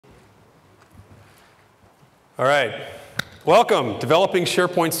All right. Welcome. Developing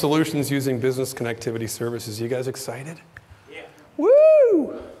SharePoint solutions using business connectivity services. You guys excited? Yeah.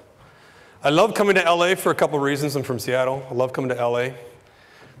 Woo! I love coming to LA for a couple of reasons. I'm from Seattle. I love coming to LA.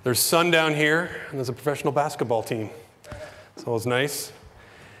 There's sun down here, and there's a professional basketball team. So it's nice.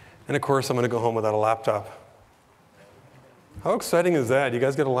 And of course, I'm going to go home without a laptop. How exciting is that? You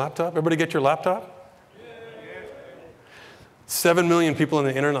guys get a laptop? Everybody get your laptop? 7 million people on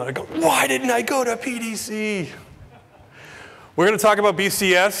the internet. I go, why didn't I go to PDC? We're going to talk about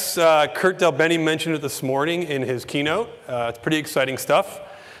BCS. Kurt Delbenny mentioned it this morning in his keynote. It's pretty exciting stuff.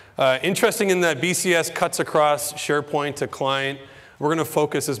 Interesting in that BCS cuts across SharePoint to client. We're going to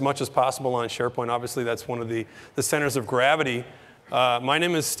focus as much as possible on SharePoint. Obviously, that's one of the centers of gravity. My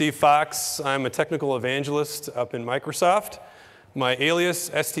name is Steve Fox. I'm a technical evangelist up in Microsoft. My alias,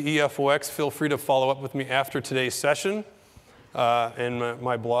 STEFOX. Feel free to follow up with me after today's session. And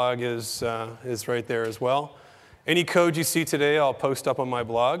my blog is right there as well. Any code you see today, I'll post up on my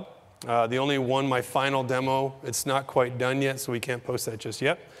blog. The only one, my final demo, it's not quite done yet, so we can't post that just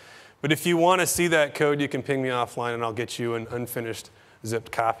yet. But if you want to see that code, you can ping me offline, and I'll get you an unfinished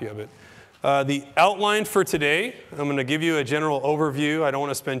zipped copy of it. The outline for today, I'm going to give you a general overview. I don't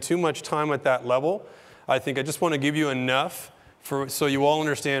want to spend too much time at that level. I think I just want to give you enough so you all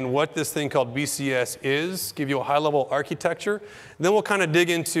understand what this thing called BCS is, give you a high-level architecture. And then we'll kind of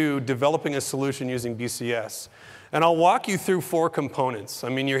dig into developing a solution using BCS. And I'll walk you through 4 components. I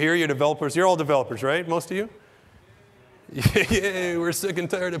mean, you're here, you're developers. You're all developers, right? Most of you? Yeah, we're sick and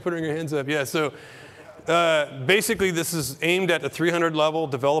tired of putting your hands up. Yeah, so basically this is aimed at the 300 level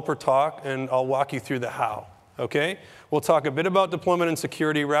developer talk, and I'll walk you through the how, okay? We'll talk a bit about deployment and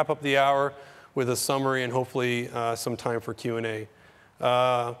security, wrap up the hour with a summary, and hopefully some time for Q&A.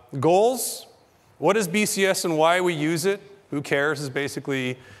 Goals, what is BCS and why we use it? Who cares is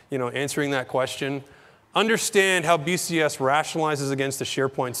basically answering that question. Understand how BCS rationalizes against the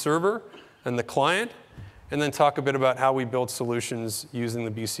SharePoint server and the client, and then talk a bit about how we build solutions using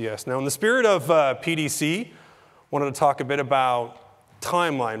the BCS. Now, in the spirit of PDC, I wanted to talk a bit about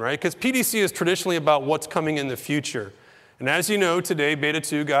timeline, right? Because PDC is traditionally about what's coming in the future. And as you know, today, Beta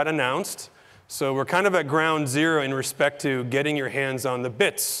 2 got announced. So we're kind of at ground zero in respect to getting your hands on the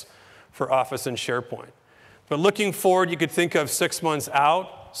bits for Office and SharePoint. But looking forward, you could think of 6 months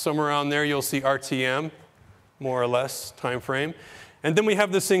out. Somewhere around there, you'll see RTM, more or less, time frame. And then we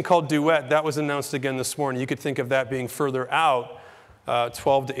have this thing called Duet. That was announced again this morning. You could think of that being further out,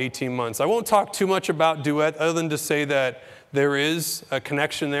 12 to 18 months. I won't talk too much about Duet other than to say that there is a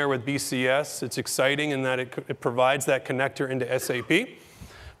connection there with BCS. It's exciting in that it provides that connector into SAP.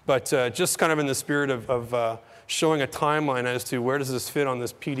 But just kind of in the spirit of showing a timeline as to where does this fit on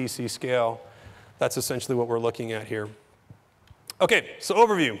this PDC scale, that's essentially what we're looking at here. OK, so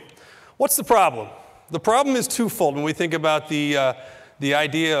overview. What's the problem? The problem is twofold when we think about the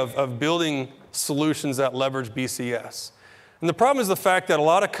idea of building solutions that leverage BCS. And the problem is the fact that a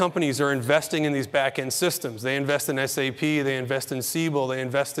lot of companies are investing in these back-end systems. They invest in SAP, they invest in Siebel, they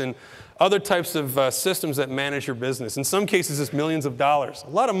invest in other types of systems that manage your business. In some cases, it's millions of dollars,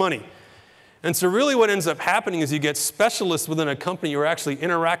 a lot of money. And so really what ends up happening is you get specialists within a company who are actually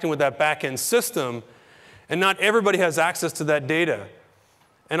interacting with that back-end system, and not everybody has access to that data.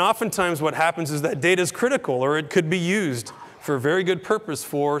 And oftentimes what happens is that data is critical, or it could be used for a very good purpose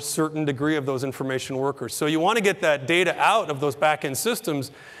for a certain degree of those information workers. So you want to get that data out of those back-end systems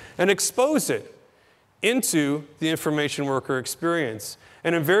and expose it into the information worker experience.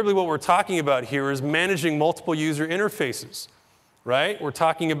 And invariably what we're talking about here is managing multiple user interfaces, right? We're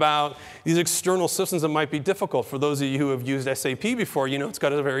talking about these external systems that might be difficult. For those of you who have used SAP before, it's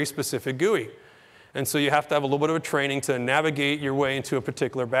got a very specific GUI. And so you have to have a little bit of a training to navigate your way into a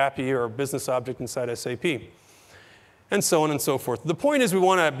particular BAPI or a business object inside SAP, and so on and so forth. The point is we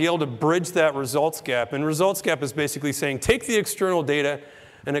want to be able to bridge that results gap. And results gap is basically saying take the external data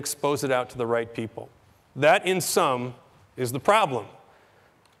and expose it out to the right people. That, in sum, is the problem.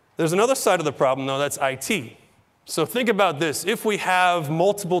 There's another side of the problem, though, that's IT. So think about this. If we have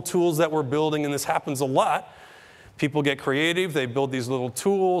multiple tools that we're building, and this happens a lot, people get creative, they build these little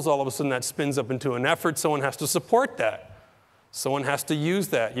tools, all of a sudden that spins up into an effort, someone has to support that. Someone has to use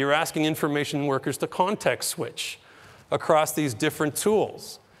that. You're asking information workers to context switch across these different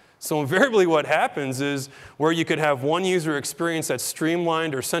tools. So invariably what happens is where you could have one user experience that's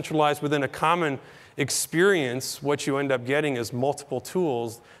streamlined or centralized within a common experience, what you end up getting is multiple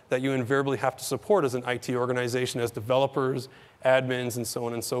tools that you invariably have to support as an IT organization, as developers, admins, and so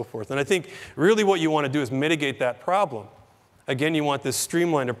on and so forth. And I think really what you want to do is mitigate that problem. Again, you want this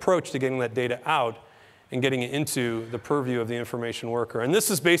streamlined approach to getting that data out and getting it into the purview of the information worker. And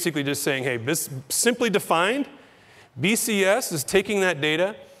this is basically just saying, hey, simply defined, BCS is taking that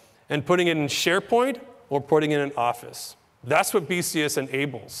data and putting it in SharePoint or putting it in Office. That's what BCS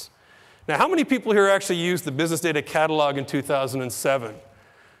enables. Now, how many people here actually used the Business Data Catalog in 2007?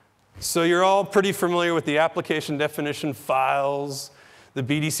 So you're all pretty familiar with the application definition files, the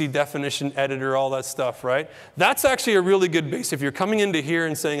BDC definition editor, all that stuff, right? That's actually a really good base. If you're coming into here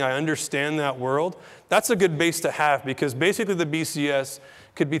and saying, I understand that world, that's a good base to have, because basically the BCS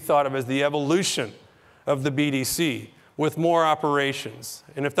could be thought of as the evolution of the BDC with more operations.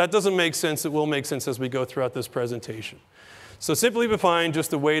 And if that doesn't make sense, it will make sense as we go throughout this presentation. So simply define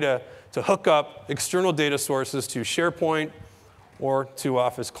just a way to hook up external data sources to SharePoint or to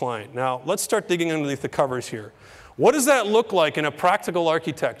Office Client. Now, let's start digging underneath the covers here. What does that look like in a practical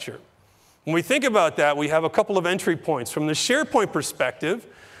architecture? When we think about that, we have a couple of entry points. From the SharePoint perspective,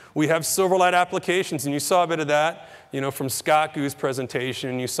 we have Silverlight applications, and you saw a bit of that, from Scott Goo's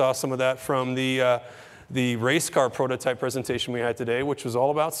presentation. You saw some of that from the race car prototype presentation we had today, which was all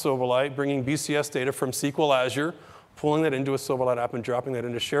about Silverlight, bringing BCS data from SQL Azure, pulling that into a Silverlight app and dropping that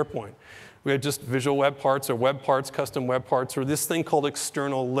into SharePoint. We have just visual web parts or web parts, custom web parts, or this thing called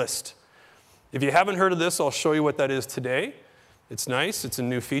external list. If you haven't heard of this, I'll show you what that is today. It's nice. It's a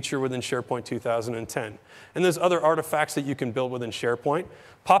new feature within SharePoint 2010. And there's other artifacts that you can build within SharePoint.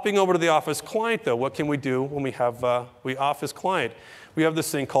 Popping over to the Office Client, though, what can we do when we have Office Client? We have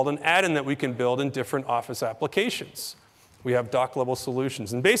this thing called an add-in that we can build in different Office applications. We have dock-level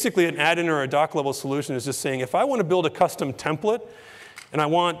solutions. And basically, an add-in or a dock-level solution is just saying, if I want to build a custom template, and I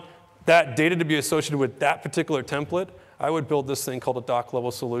want that data to be associated with that particular template, I would build this thing called a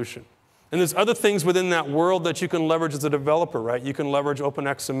dock-level solution. And there's other things within that world that you can leverage as a developer, right? You can leverage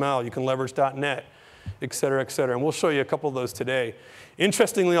OpenXML, you can leverage .NET, et cetera, et cetera. And we'll show you a couple of those today.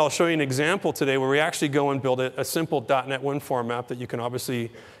 Interestingly, I'll show you an example today where we actually go and build a simple .NET WinForm map that you can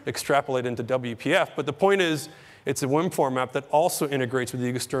obviously extrapolate into WPF. But the point is, it's a WinForm map that also integrates with the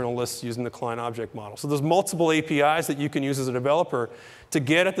external lists using the client object model. So there's multiple APIs that you can use as a developer to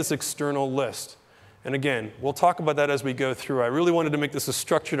get at this external list. And again, we'll talk about that as we go through. I really wanted to make this a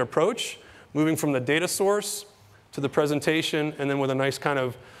structured approach, moving from the data source to the presentation, and then with a nice kind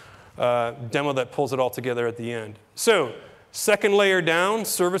of demo that pulls it all together at the end. So second layer down,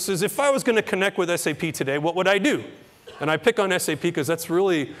 services. If I was going to connect with SAP today, what would I do? And I pick on SAP because that's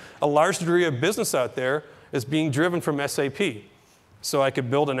really a large degree of business out there is being driven from SAP. So I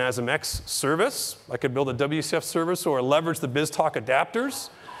could build an ASMX service. I could build a WCF service or leverage the BizTalk adapters.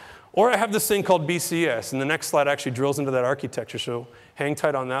 Or I have this thing called BCS, and the next slide actually drills into that architecture, so hang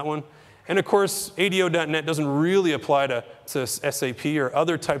tight on that one. And of course, ADO.NET doesn't really apply to SAP or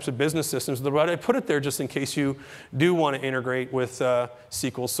other types of business systems, but I put it there just in case you do want to integrate with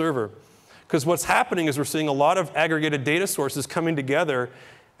SQL Server. Because what's happening is we're seeing a lot of aggregated data sources coming together.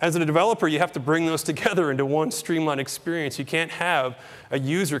 As a developer, you have to bring those together into one streamlined experience. You can't have a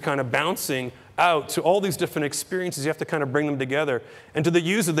user kind of bouncing out to all these different experiences. You have to kind of bring them together. And to the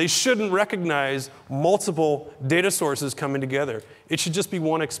user, they shouldn't recognize multiple data sources coming together. It should just be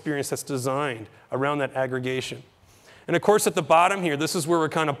one experience that's designed around that aggregation. And of course, at the bottom here, this is where we're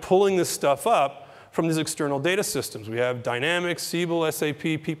kind of pulling this stuff up from these external data systems. We have Dynamics, Siebel, SAP,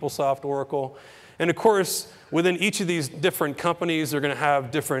 PeopleSoft, Oracle. And of course, within each of these different companies, they're going to have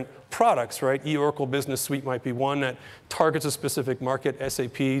different products, right? eOracle Business Suite might be one that targets a specific market.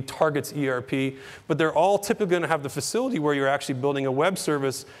 SAP targets ERP. But they're all typically going to have the facility where you're actually building a web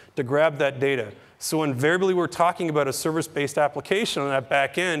service to grab that data. So invariably, we're talking about a service-based application on that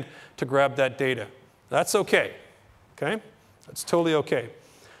back end to grab that data. That's OK. OK? That's totally OK.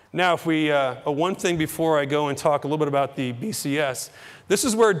 Now, if we, one thing before I go and talk a little bit about the BCS, this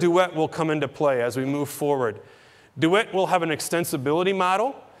is where Duet will come into play as we move forward. Duet will have an extensibility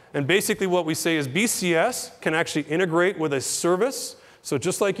model. And basically what we say is BCS can actually integrate with a service. So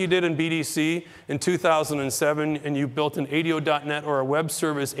just like you did in BDC in 2007, and you built an ADO.NET or a web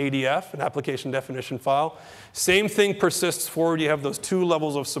service ADF, an application definition file, same thing persists forward. You have those two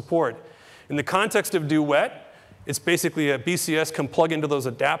levels of support. In the context of Duet, it's basically a BCS can plug into those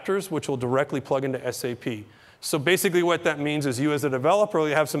adapters, which will directly plug into SAP. So basically what that means is you as a developer,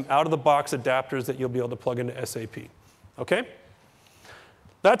 you have some out-of-the-box adapters that you'll be able to plug into SAP. OK?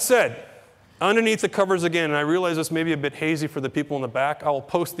 That said, underneath the covers again, and I realize this may be a bit hazy for the people in the back, I will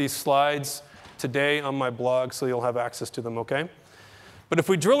post these slides today on my blog so you'll have access to them, OK? But if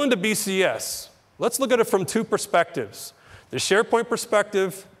we drill into BCS, let's look at it from two perspectives, the SharePoint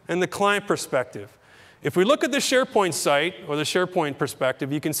perspective and the client perspective. If we look at the SharePoint site or the SharePoint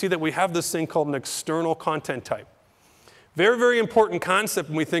perspective, you can see that we have this thing called an external content type. Very, very important concept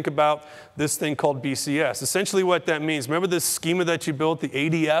when we think about this thing called BCS. Essentially what that means, remember this schema that you built, the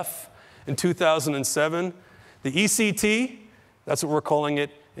ADF in 2007? The ECT, that's what we're calling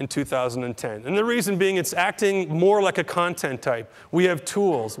it in 2010. And the reason being it's acting more like a content type. We have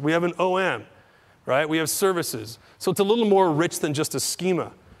tools, we have an OM, right? We have services. So it's a little more rich than just a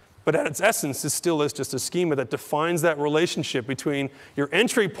schema. But at its essence, it still is just a schema that defines that relationship between your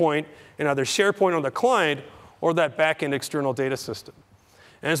entry point in either SharePoint on the client or that back-end external data system.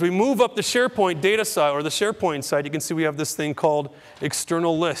 And as we move up the SharePoint data side, or the SharePoint side, you can see we have this thing called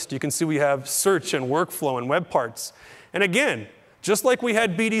external list. You can see we have search and workflow and web parts. And again, just like we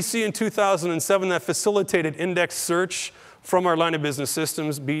had BDC in 2007 that facilitated index search from our line of business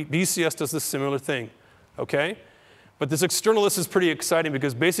systems, BCS does the similar thing, okay? But this external list is pretty exciting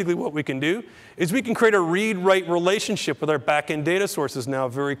because basically what we can do is we can create a read-write relationship with our back-end data sources now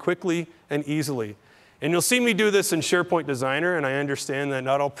very quickly and easily. And you'll see me do this in SharePoint Designer, and I understand that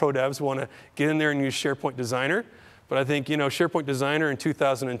not all pro devs want to get in there and use SharePoint Designer. But I think, SharePoint Designer in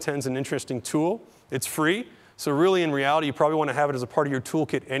 2010 is an interesting tool. It's free. So really, in reality, you probably want to have it as a part of your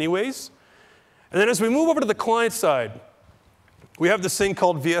toolkit anyways. And then as we move over to the client side, we have this thing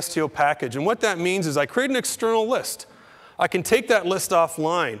called VSTO package. And what that means is I create an external list. I can take that list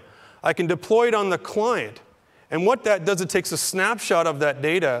offline. I can deploy it on the client. And what that does, it takes a snapshot of that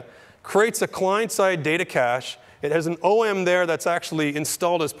data, creates a client-side data cache. It has an OM there that's actually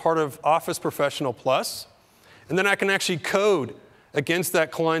installed as part of Office Professional Plus. And then I can actually code against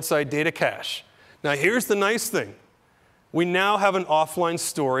that client-side data cache. Now, here's the nice thing. We now have an offline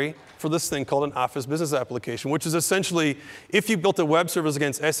story for this thing called an Office Business Application, which is essentially, if you built a web service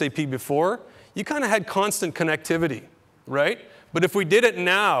against SAP before, you kind of had constant connectivity, right? But if we did it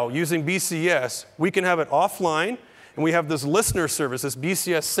now using BCS, we can have it offline. And we have this listener service, this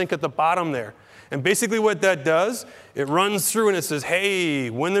BCS sync at the bottom there. And basically what that does, it runs through and it says, hey,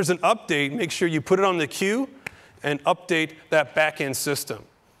 when there's an update, make sure you put it on the queue and update that back-end system.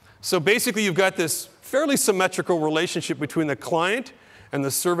 So basically you've got this fairly symmetrical relationship between the client and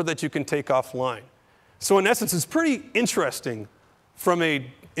the server that you can take offline. So in essence, it's pretty interesting from a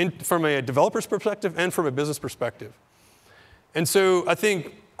developer's perspective and from a business perspective. And so I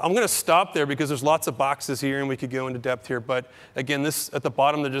think I'm going to stop there because there's lots of boxes here and we could go into depth here. But again, this at the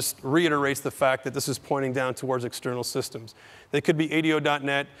bottom that just reiterates the fact that this is pointing down towards external systems. They could be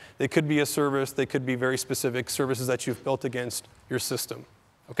ADO.NET, they could be a service, they could be very specific services that you've built against your system.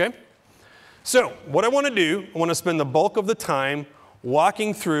 Okay? So what I want to do, I want to spend the bulk of the time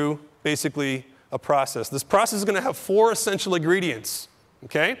walking through basically a process. This process is going to have 4 essential ingredients.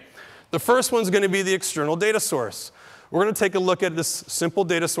 Okay? The first one's going to be the external data source. We're going to take a look at this simple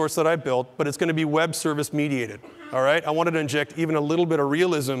data source that I built, but it's going to be web service mediated. All right? I wanted to inject even a little bit of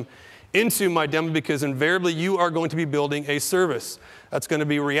realism into my demo because invariably you are going to be building a service that's going to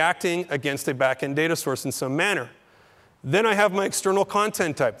be reacting against a back-end data source in some manner. Then I have my external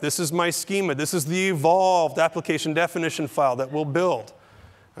content type. This is my schema. This is the evolved application definition file that we'll build.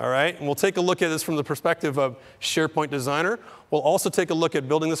 All right? And we'll take a look at this from the perspective of SharePoint Designer. We'll also take a look at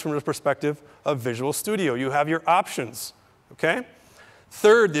building this from the perspective of Visual Studio. You have your options. Okay?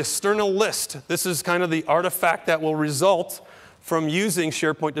 Third, the external list. This is kind of the artifact that will result from using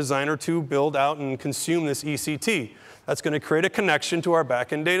SharePoint Designer to build out and consume this ECT. That's going to create a connection to our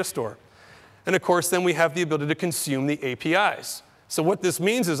back-end data store. And of course, then we have the ability to consume the APIs. So what this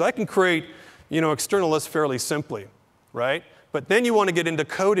means is I can create, external lists fairly simply, right? But then you want to get into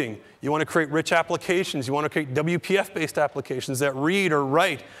coding. You want to create rich applications. You want to create WPF-based applications that read or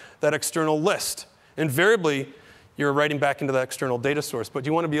write that external list. Invariably, you're writing back into that external data source, but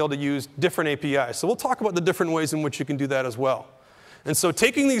you want to be able to use different APIs. So we'll talk about the different ways in which you can do that as well. And so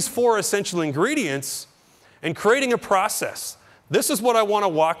taking these 4 essential ingredients and creating a process. This is what I want to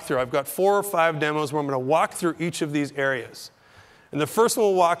walk through. I've got 4 or 5 demos where I'm going to walk through each of these areas. And the first one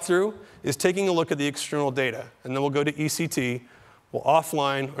we'll walk through is taking a look at the external data. And then we'll go to ECT. We'll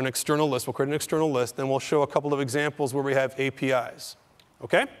offline an external list. We'll create an external list. Then we'll show a couple of examples where we have APIs.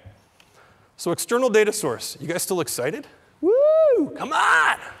 OK? So external data source. You guys still excited? Woo! Come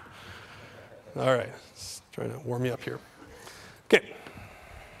on! All right. Let's try to warm you up here. OK.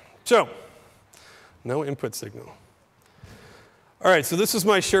 So no input signal. All right, so this is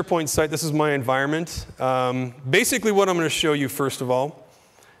my SharePoint site. This is my environment. Basically, what I'm going to show you, first of all,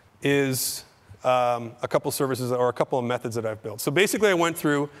 is a couple services or a couple of methods that I've built. So basically, I went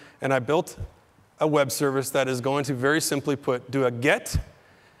through and I built a web service that is going to very simply do a get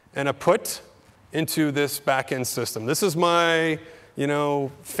and a put into this backend system. This is my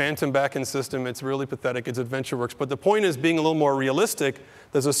phantom backend system. It's really pathetic. It's AdventureWorks. But the point is being a little more realistic.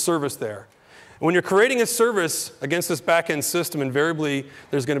 There's a service there. When you're creating a service against this back-end system, invariably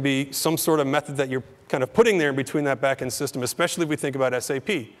there's going to be some sort of method that you're kind of putting there in between that back-end system, especially if we think about SAP.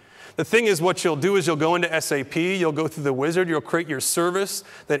 The thing is, what you'll do is you'll go into SAP, you'll go through the wizard, you'll create your service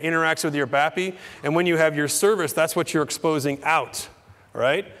that interacts with your BAPI, and when you have your service, that's what you're exposing out,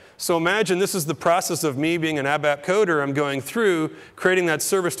 right? So imagine this is the process of me being an ABAP coder. I'm going through, creating that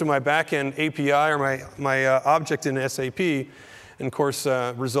service to my back-end API or my object in SAP, and of course,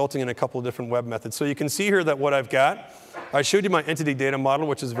 resulting in a couple of different web methods. So you can see here that what I've got, I showed you my entity data model,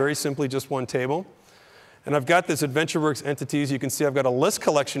 which is very simply just one table. And I've got this AdventureWorks entities. You can see I've got a list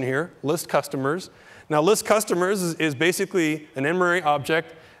collection here, list customers. Now, list customers is basically an in-memory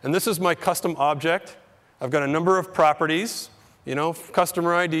object, and this is my custom object. I've got a number of properties, you know,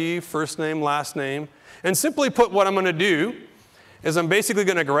 customer ID, first name, last name. And simply put, what I'm going to do is I'm basically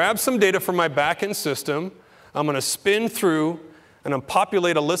going to grab some data from my back-end system. I'm going to spin through, and I'm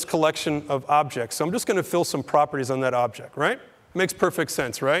populate a list collection of objects. So I'm just going to fill some properties on that object, right? Makes perfect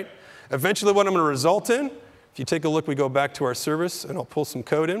sense, right? Eventually, what I'm going to result in, if you take a look, we go back to our service, and I'll pull some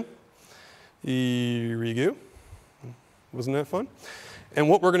code in. Here we go. Wasn't that fun? And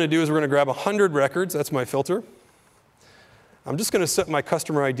what we're going to do is we're going to grab 100 records. That's my filter. I'm just going to set my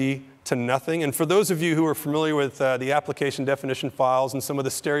customer ID to nothing. And for those of you who are familiar with the application definition files and some of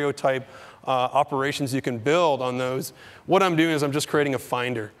the stereotype operations you can build on those, what I'm doing is I'm just creating a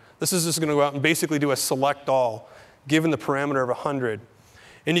finder. This is just going to go out and basically do a select all, given the parameter of 100.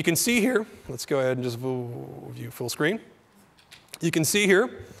 And you can see here, let's go ahead and just view full screen. You can see here,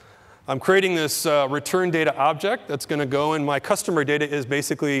 I'm creating this return data object that's going to go in. My customer data is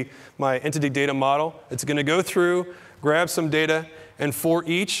basically my entity data model. It's going to go through, grab some data, and for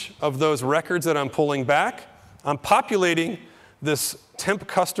each of those records that I'm pulling back, I'm populating this temp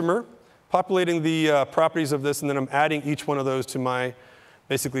customer, populating the properties of this, and then I'm adding each one of those to my,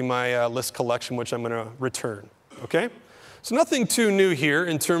 basically my list collection, which I'm going to return. Okay? So nothing too new here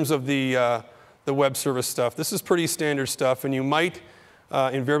in terms of the web service stuff. This is pretty standard stuff, and you might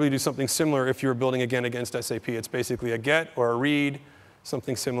invariably do something similar if you're building, again, against SAP. It's basically a get or a read,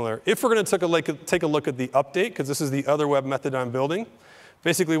 something similar. If we're going to take a look at the update, because this is the other web method I'm building,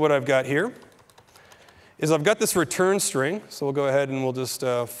 basically what I've got here is I've got this return string. So we'll go ahead and we'll just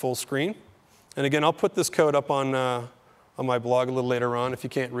full screen. And again, I'll put this code up on my blog a little later on if you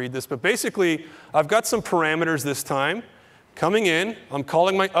can't read this. But basically, I've got some parameters this time. Coming in, I'm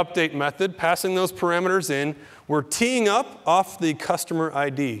calling my update method, passing those parameters in. We're teeing up off the customer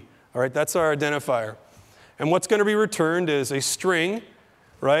ID. All right, that's our identifier. And what's going to be returned is a string,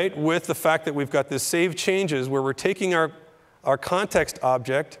 right, with the fact that we've got this save changes where we're taking our context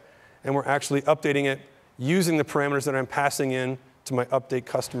object and we're actually updating it using the parameters that I'm passing in to my update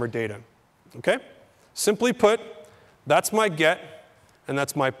customer data. Okay? Simply put, that's my get and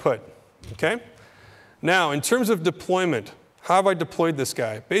that's my put. Okay? Now, in terms of deployment, how have I deployed this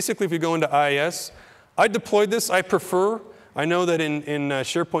guy? Basically, if you go into IIS, I deployed this. I know that in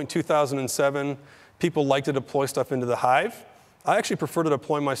SharePoint 2007, people like to deploy stuff into the Hive. I actually prefer to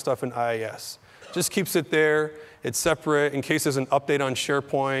deploy my stuff in IIS. Just keeps it there. It's separate. In case there's an update on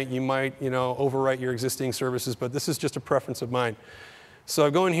SharePoint, you might overwrite your existing services, but this is just a preference of mine. So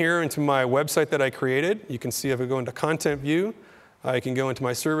I go in here into my website that I created. You can see if I go into Content View, I can go into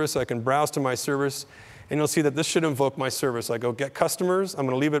my service. I can browse to my service. And you'll see that this should invoke my service. I go get customers. I'm going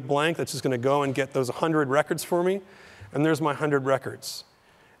to leave it blank. That's just going to go and get those 100 records for me. And there's my 100 records.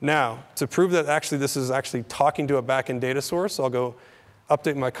 Now, to prove that actually this is actually talking to a backend data source, I'll go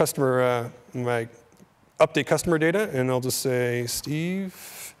update my update customer data, and I'll just say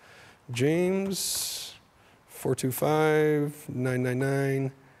Steve James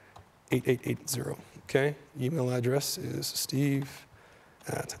 425-999-8880. Okay. Email address is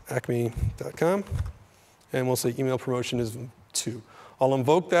steve@acme.com. And we'll say email promotion is 2. I'll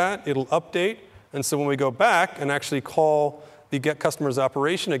invoke that. It'll update. And so when we go back and actually call the get customers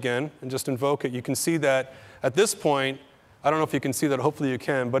operation again and just invoke it, you can see that at this point, I don't know if you can see that. Hopefully you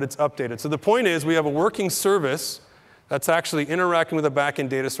can, but it's updated. So the point is we have a working service that's actually interacting with a backend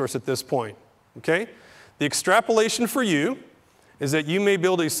data source at this point. Okay? The extrapolation for you is that you may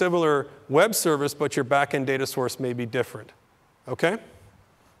build a similar web service, but your backend data source may be different. Okay?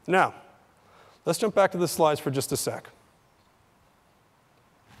 Now, let's jump back to the slides for just a sec.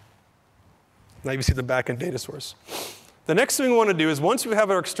 Now you see the backend data source. The next thing we want to do is once we have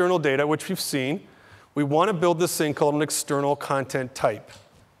our external data, which we've seen, we want to build this thing called an external content type.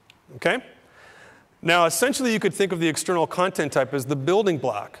 Okay? Now, essentially, you could think of the external content type as the building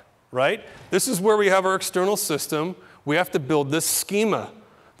block, right? This is where we have our external system. We have to build this schema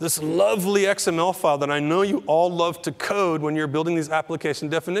this lovely XML file that I know you all love to code when you're building these application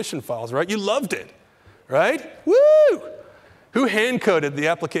definition files, right? You loved it, right? Woo! Who hand-coded the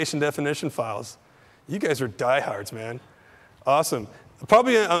application definition files? You guys are diehards, man. Awesome.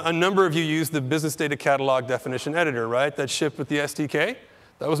 Probably a number of you use the business data catalog definition editor, right? That shipped with the SDK.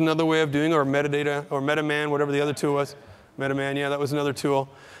 That was another way of doing it, or metadata, or MetaMan, whatever the other tool was. MetaMan, yeah, that was another tool.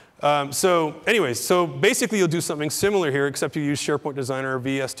 So basically you'll do something similar here, except you use SharePoint Designer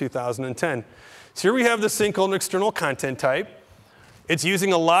VS 2010. So here we have this thing called an external content type. It's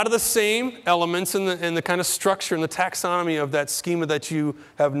using a lot of the same elements and the kind of structure and the taxonomy of that schema that you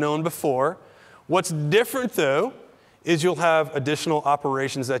have known before. What's different, though, is you'll have additional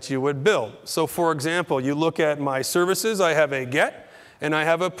operations that you would build. So for example, you look at my services, I have a get and I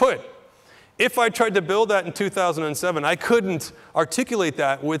have a put. If I tried to build that in 2007, I couldn't articulate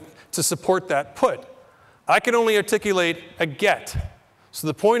that to support that put. I could only articulate a get. So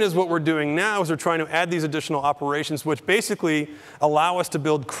the point is what we're doing now is we're trying to add these additional operations which basically allow us to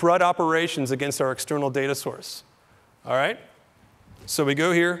build CRUD operations against our external data source. All right? So we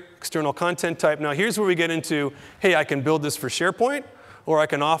go here, external content type. Now here's where we get into, hey, I can build this for SharePoint, or I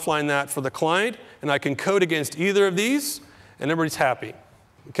can offline that for the client, and I can code against either of these, and everybody's happy.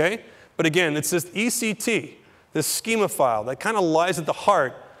 Okay? But again, it's this ECT, this schema file, that kind of lies at the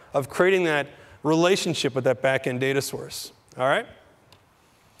heart of creating that relationship with that back-end data source. All right?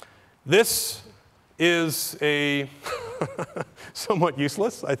 This is a somewhat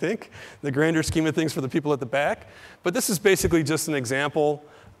useless, I think, the grander scheme of things for the people at the back. But this is basically just an example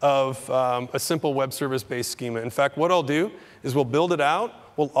of a simple web service-based schema. In fact, what I'll do is we'll build it out,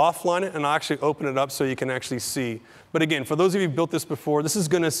 we'll offline it, and I'll actually open it up so you can actually see. But again, for those of you who've built this before, this is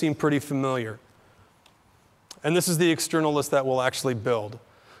going to seem pretty familiar. And this is the external list that we'll actually build.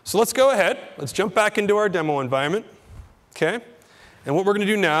 So let's go ahead. Let's jump back into our demo environment. Okay? And what we're going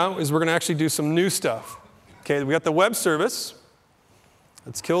to do now is we're going to actually do some new stuff. Okay, we got the web service.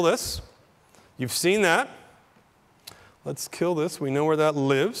 Let's kill this. You've seen that. Let's kill this. We know where that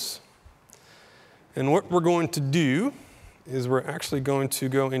lives. And what we're going to do is we're actually going to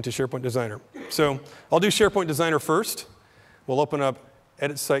go into SharePoint Designer. So I'll do SharePoint Designer first. We'll open up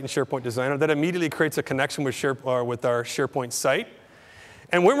Edit Site in SharePoint Designer. That immediately creates a connection with our SharePoint site.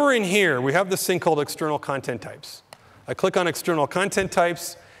 And when we're in here, we have this thing called external content types. I click on external content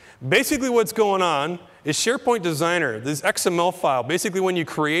types. Basically what's going on is SharePoint Designer, this XML file, basically when you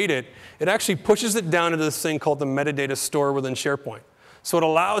create it, it actually pushes it down into this thing called the metadata store within SharePoint. So it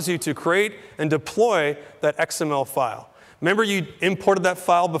allows you to create and deploy that XML file. Remember you imported that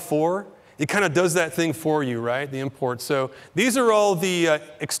file before? It kind of does that thing for you, right, the import. So these are all the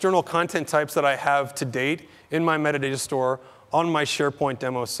external content types that I have to date in my metadata store on my SharePoint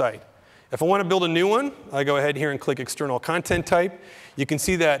demo site. If I want to build a new one, I go ahead here and click external content type. You can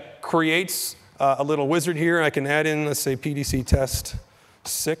see that creates a little wizard here. I can add in, let's say, PDC test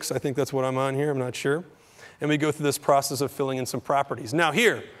 6. I think that's what I'm on here. I'm not sure. And we go through this process of filling in some properties. Now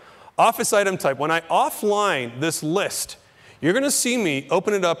here, office item type. When I offline this list, you're going to see me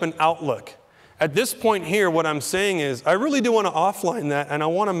open it up in Outlook. At this point here, what I'm saying is I really do want to offline that, and I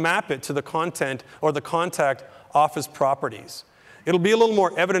want to map it to the content or the contact office properties. It'll be a little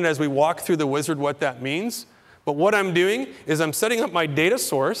more evident as we walk through the wizard what that means. But what I'm doing is I'm setting up my data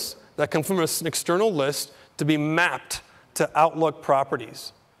source that comes from an external list to be mapped to Outlook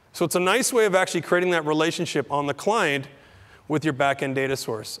properties. So it's a nice way of actually creating that relationship on the client with your back-end data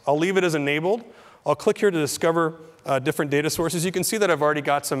source. I'll leave it as enabled. I'll click here to discover different data sources. You can see that I've already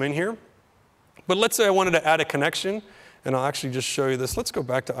got some in here. But let's say I wanted to add a connection, and I'll actually just show you this. Let's go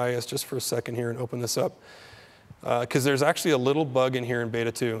back to IS just for a second here and open this up. Because there's actually a little bug in here in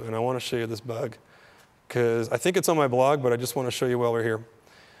beta 2, and I want to show you this bug. Because I think it's on my blog, but I just want to show you while we're here.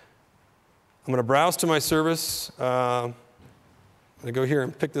 I'm going to browse to my service. I'm going to go here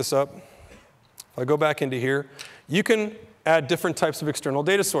and pick this up. If I go back into here, you can add different types of external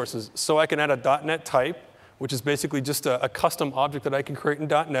data sources. So I can add a .NET type, which is basically just a custom object that I can create in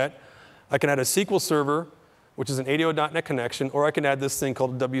 .NET. I can add a SQL server, which is an ADO.NET connection, or I can add this thing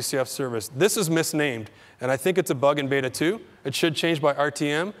called a WCF service. This is misnamed, and I think it's a bug in beta 2. It should change by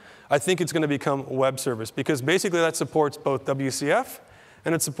RTM. I think it's going to become web service, because basically that supports both WCF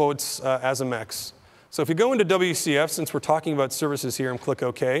and it supports ASMX. So if you go into WCF, since we're talking about services here, and click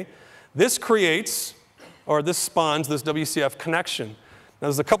OK, this creates, or this spawns, this WCF connection. Now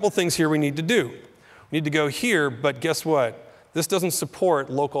there's a couple things here we need to do. We need to go here, but guess what? This doesn't support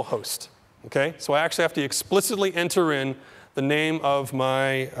localhost. Okay? So I actually have to explicitly enter in the name of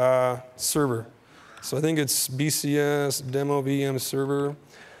my server. So I think it's BCS demo VM server.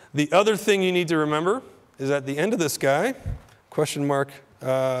 The other thing you need to remember is at the end of this guy, question mark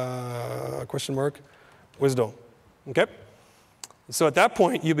question mark, WSDL. Okay? So at that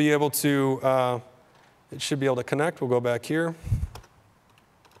point, you'll be able to, it should be able to connect. We'll go back here.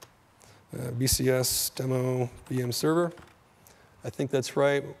 BCS demo VM server. I think that's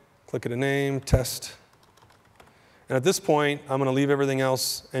right. Click at a name, test. And at this point, I'm going to leave everything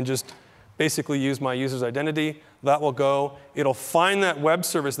else and just basically use my user's identity. That will go. It'll find that web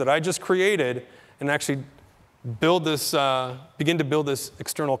service that I just created and actually build this, begin to build this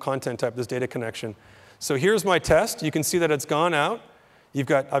external content type, this data connection. So here's my test. You can see that it's gone out.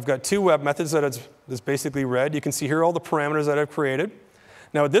 I've got two web methods that it's basically read. You can see here all the parameters that I've created.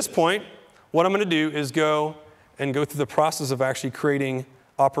 Now at this point, what I'm going to do is go through the process of actually creating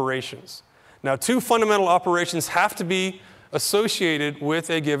operations. Now, two fundamental operations have to be associated with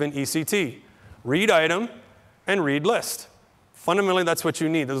a given ECT: read item and read list. Fundamentally, that's what you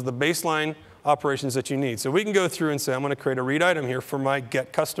need. Those are the baseline operations that you need. So we can go through and say, I'm going to create a read item here for my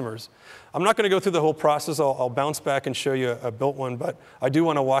get customers. I'm not going to go through the whole process. I'll bounce back and show you a built one, but I do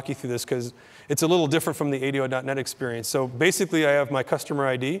want to walk you through this because it's a little different from the ADO.NET experience. So basically, I have my customer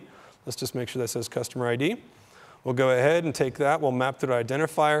ID. Let's just make sure that says customer ID. We'll go ahead and take that. We'll map to the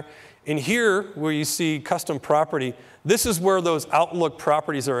identifier. In here, where you see custom property, this is where those Outlook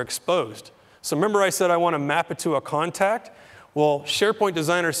properties are exposed. So remember I said I want to map it to a contact? Well, SharePoint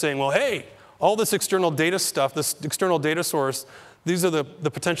Designer is saying, well, hey, all this external data stuff, this external data source, these are the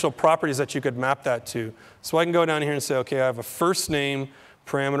potential properties that you could map that to. So I can go down here and say, OK, I have a first name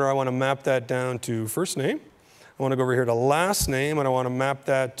parameter. I want to map that down to first name. I want to go over here to last name, and I want to map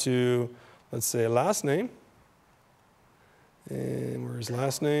that to, let's say, last name. And where's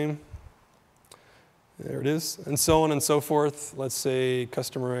last name? There it is. And so on and so forth. Let's say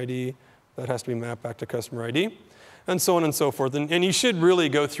customer ID. That has to be mapped back to customer ID. And so on and so forth. And you should really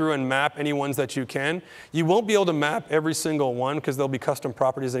go through and map any ones that you can. You won't be able to map every single one because there'll be custom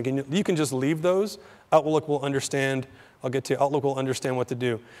properties. You can just leave those. Outlook will understand. I'll get to Outlook will understand what to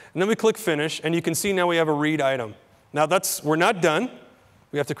do. And then we click Finish, and you can see now we have a read item. Now we're not done.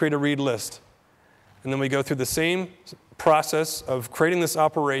 We have to create a read list. And then we go through the same process of creating this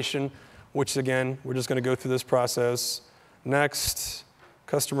operation, which again, we're just going to go through this process. Next,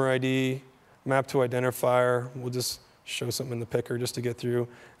 customer ID, map to identifier. We'll just show something in the picker just to get through,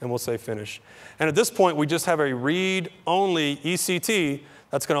 and we'll say Finish. And at this point, we just have a read-only ECT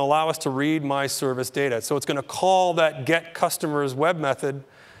that's going to allow us to read my service data. So it's going to call that get customers web method,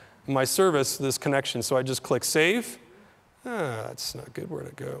 my service, this connection. So I just click Save. That's not good. Where'd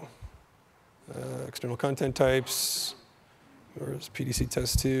it go? External content types. Where's PDC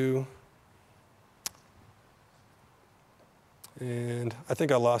test 2? And I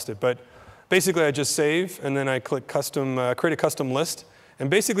think I lost it. But basically, I just save, and then I click custom, create a custom list. And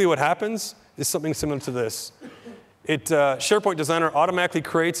basically what happens is something similar to this. SharePoint Designer automatically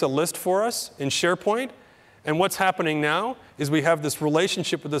creates a list for us in SharePoint. And what's happening now is we have this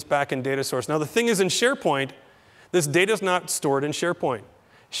relationship with this backend data source. Now, the thing is in SharePoint, this data is not stored in SharePoint.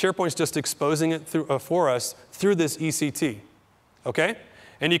 SharePoint's just exposing it for us through this ECT. OK?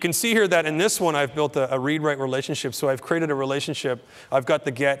 And you can see here that in this one, I've built a read-write relationship. So I've created a relationship. I've got the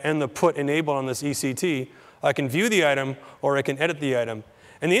get and the put enabled on this ECT. I can view the item, or I can edit the item.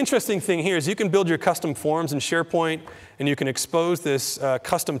 And the interesting thing here is you can build your custom forms in SharePoint, and you can expose this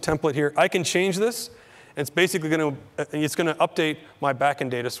custom template here. I can change this. And it's basically going to update my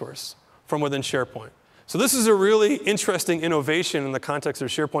backend data source from within SharePoint. So this is a really interesting innovation in the context of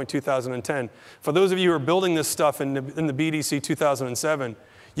SharePoint 2010. For those of you who are building this stuff in the BDC 2007,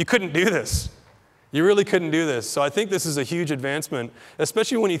 you couldn't do this. You really couldn't do this. So I think this is a huge advancement,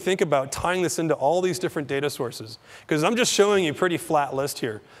 especially when you think about tying this into all these different data sources. Because I'm just showing you a pretty flat list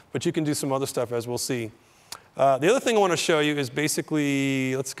here, but you can do some other stuff, as we'll see. The other thing I want to show you is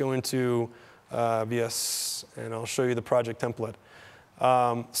basically, let's go into VS, and I'll show you the project template.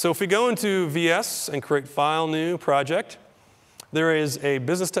 So if we go into VS and create File, New, Project, there is a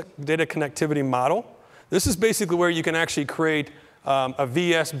business data connectivity model. This is basically where you can actually create a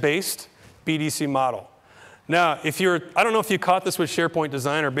VS-based BDC model. Now, I don't know if you caught this with SharePoint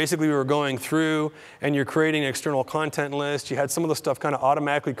Designer. Basically, we were going through, and you're creating an external content list. You had some of the stuff kind of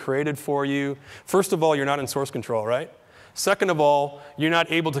automatically created for you. First of all, you're not in source control, right? Second of all, you're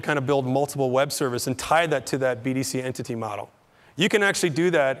not able to kind of build multiple web services and tie that to that BDC entity model. You can actually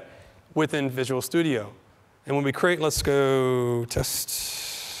do that within Visual Studio. And when we create, let's go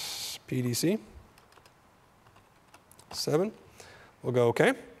test PDC 7. We'll go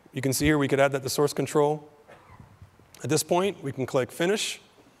OK. You can see here we could add that to source control. At this point, we can click Finish.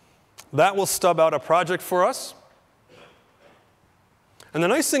 That will stub out a project for us. And the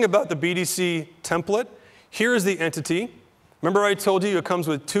nice thing about the BDC template, here is the entity. Remember I told you it comes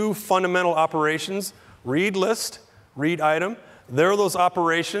with two fundamental operations, read list, read item. There are those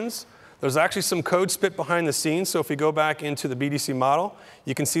operations. There's actually some code spit behind the scenes, so if we go back into the BDC model,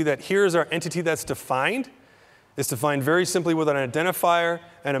 you can see that here's our entity that's defined. It's defined very simply with an identifier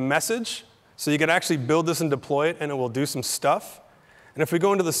and a message. So you can actually build this and deploy it, and it will do some stuff. And if we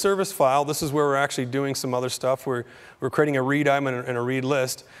go into the service file, this is where we're actually doing some other stuff. We're creating a read item and a read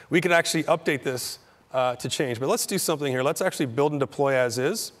list. We could actually update this to change. But let's do something here. Let's actually build and deploy as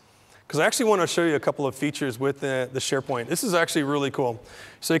is. Because I actually want to show you a couple of features with the SharePoint. This is actually really cool.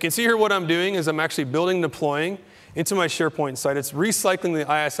 So you can see here what I'm doing is I'm actually building and deploying into my SharePoint site. It's recycling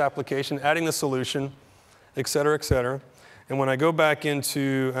the IS application, adding the solution, et cetera, et cetera. And when I go back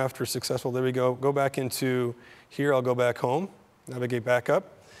into, after successful, there we go back into here, I'll go back home, navigate back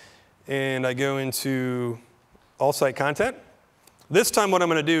up, and I go into all site content. This time what I'm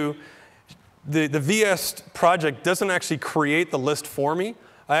going to do, the VS project doesn't actually create the list for me.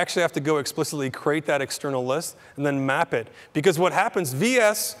 I actually have to go explicitly create that external list and then map it. Because what happens,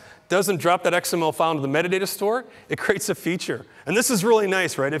 VS doesn't drop that XML file into the metadata store, it creates a feature. And this is really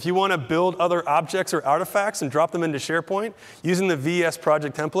nice, right? If you want to build other objects or artifacts and drop them into SharePoint using the VS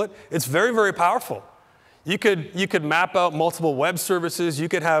project template, it's very, very powerful. You could map out multiple web services. You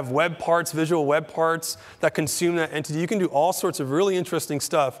could have web parts, visual web parts that consume that entity. You can do all sorts of really interesting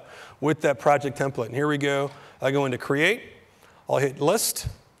stuff with that project template. And here we go. I go into Create. I'll hit List.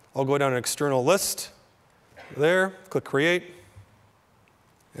 I'll go down to External List. There. Click Create.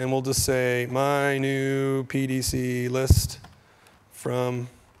 And we'll just say, my new PDC list from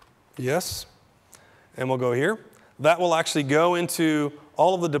yes. And we'll go here. That will actually go into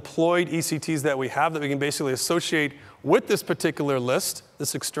all of the deployed ECTs that we have that we can basically associate with this particular list,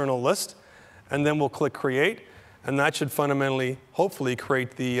 this external list. And then we'll click Create. And that should fundamentally, hopefully,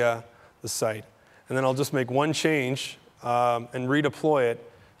 create the site. And then I'll just make one change and redeploy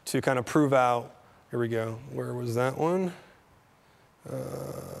it to kind of prove out. Here we go. Where was that one?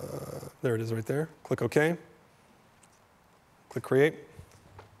 There it is right there. Click OK. Click Create.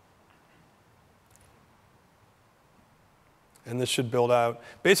 And this should build out.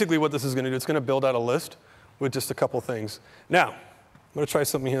 Basically what this is going to do, it's going to build out a list with just a couple things. Now, I'm going to try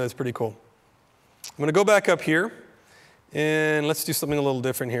something here that's pretty cool. I'm going to go back up here, and let's do something a little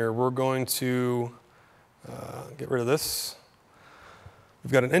different here. We're going to get rid of this.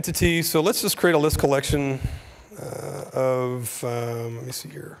 We've got an entity, so let's just create a list collection of, let me see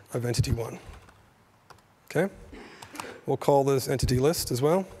here, of entity 1. Okay? We'll call this entity list as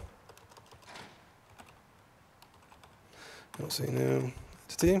well. We'll say new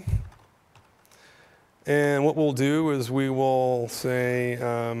entity. And what we'll do is we will say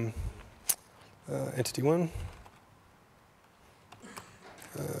entity 1,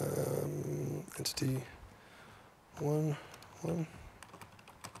 entity 1, 1.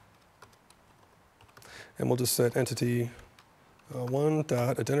 And we'll just set entity 1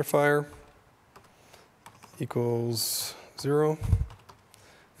 dot identifier equals 0,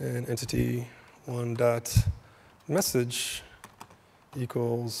 and entity 1 dot message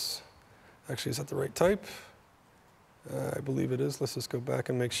equals, actually, is that the right type? I believe it is. Let's just go back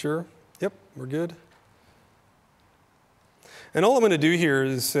and make sure. Yep, we're good. And all I'm going to do here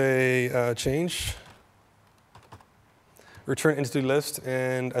is say change, return entity list,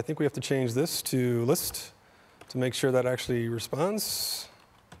 and I think we have to change this to list to make sure that actually responds.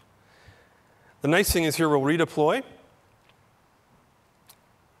 The nice thing is here we'll redeploy,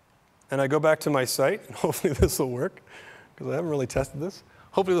 and I go back to my site, and hopefully this will work, because I haven't really tested this.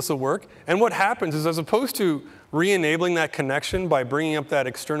 Hopefully this will work. And what happens is, as opposed to re-enabling that connection by bringing up that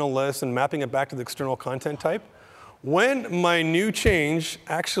external list and mapping it back to the external content type, when my new change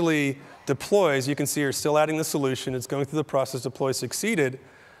actually deploys, you can see here, still adding the solution. It's going through the process, deploy succeeded.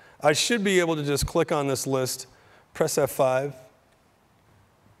 I should be able to just click on this list, press F5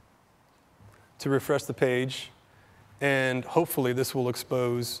 to refresh the page, and hopefully this will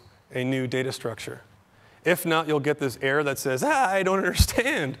expose a new data structure. If not, you'll get this error that says, I don't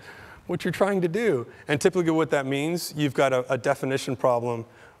understand what you're trying to do. And typically what that means, you've got a definition problem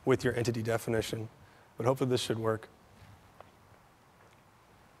with your entity definition. But hopefully this should work.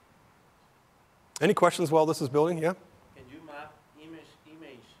 Any questions while this is building? Yeah? Can you map image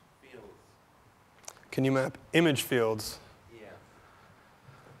fields? Can you map image fields?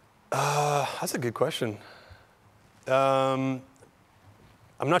 Yeah. That's a good question. I'm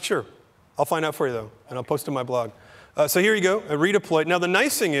not sure. I'll find out for you, though, and I'll post it on my blog. So here you go, a redeployed. Now, the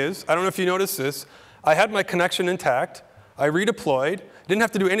nice thing is, I don't know if you noticed this, I had my connection intact. I redeployed. Didn't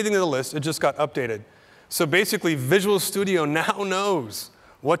have to do anything to the list. It just got updated. So basically, Visual Studio now knows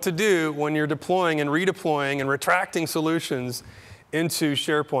what to do when you're deploying and redeploying and retracting solutions into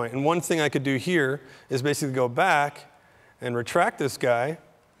SharePoint. And one thing I could do here is basically go back and retract this guy,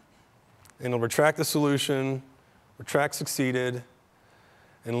 and it'll retract the solution, retract succeeded,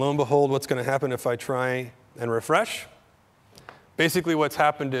 and lo and behold, what's going to happen if I try and refresh? Basically, what's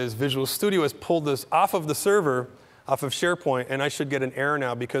happened is Visual Studio has pulled this off of the server, off of SharePoint, and I should get an error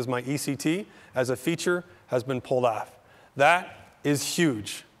now because my ECT as a feature has been pulled off. That is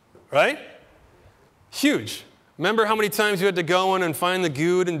huge, right? Huge. Remember how many times you had to go in and find the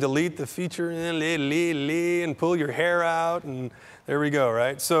GUID and delete the feature and pull your hair out, and there we go,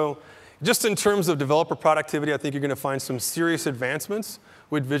 right? So just in terms of developer productivity, I think you're going to find some serious advancements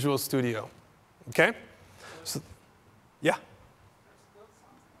with Visual Studio, okay? So, yeah?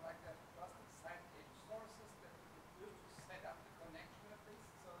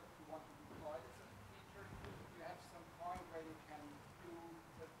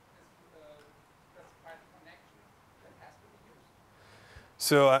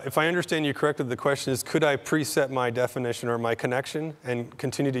 So if I understand you correctly, the question is, could I preset my definition or my connection and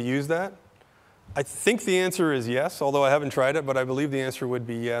continue to use that? I think the answer is yes, although I haven't tried it, but I believe the answer would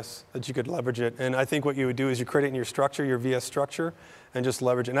be yes, that you could leverage it. And I think what you would do is you create it in your structure, your VS structure, and just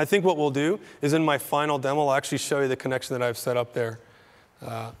leverage it. And I think what we'll do is in my final demo, I'll actually show you the connection that I've set up there.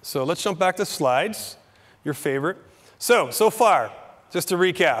 So let's jump back to slides, your favorite. So far, just to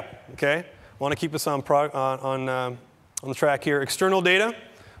recap, okay? I want to keep us on the track here. External data,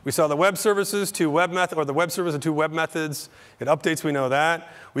 we saw the web services, the web service and 2 web methods. It updates, we know that.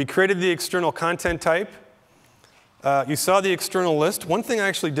 We created the external content type. You saw the external list. One thing I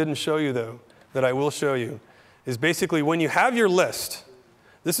actually didn't show you, though, that I will show you, is basically when you have your list,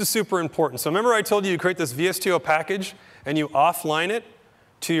 this is super important. So remember I told you create this VSTO package and you offline it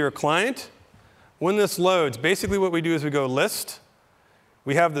to your client? When this loads, basically what we do is we go list.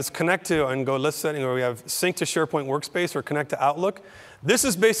 We have this connect to and go list setting, or we have sync to SharePoint Workspace or connect to Outlook. This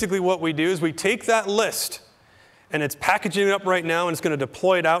is basically what we do is we take that list, and it's packaging it up right now, and it's going to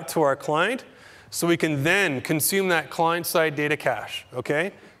deploy it out to our client, so we can then consume that client-side data cache.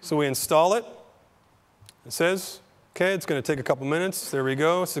 Okay? So we install it. It says, okay, it's going to take a couple minutes. There we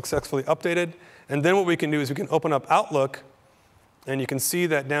go, successfully updated. And then what we can do is we can open up Outlook, and you can see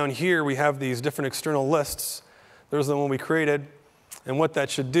that down here we have these different external lists. There's the one we created. And what that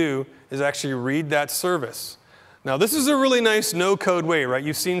should do is actually read that service. Now, this is a really nice no-code way, right?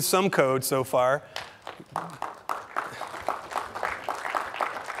 You've seen some code so far.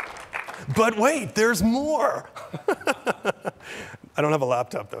 But wait, there's more. I don't have a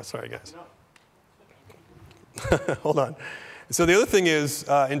laptop, though. Sorry, guys. Hold on. So the other thing is,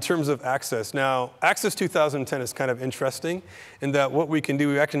 in terms of Access. Now, Access 2010 is kind of interesting in that what we can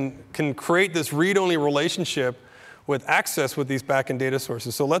do, we can create this read-only relationship with Access with these backend data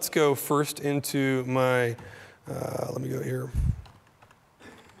sources. So let's go first into my, let me go here.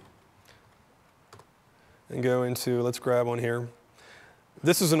 And go into, let's grab one here.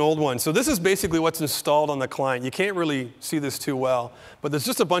 This is an old one. So this is basically what's installed on the client. You can't really see this too well, but there's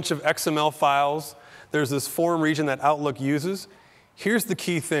just a bunch of XML files. There's this form region that Outlook uses. Here's the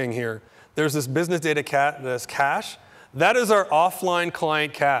key thing here. There's this business data cache. That is our offline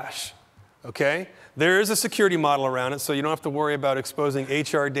client cache, okay? There is a security model around it, so you don't have to worry about exposing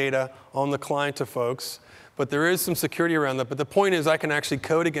HR data on the client to folks. But there is some security around that. But the point is I can actually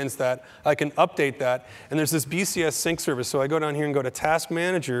code against that. I can update that. And there's this BCS sync service. So I go down here and go to Task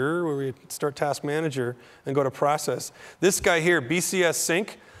Manager, where we start Task Manager, and go to Process. This guy here, BCS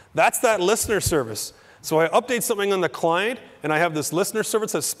sync, that's that listener service. So I update something on the client, and I have this listener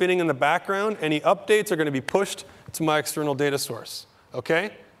service that's spinning in the background. Any updates are going to be pushed to my external data source.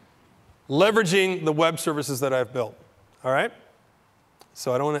 Okay? Leveraging the web services that I've built. All right?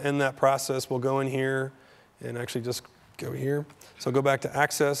 So I don't want to end that process. We'll go in here and actually just go here. So go back to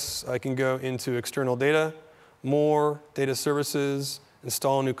Access. I can go into External Data, More, Data Services,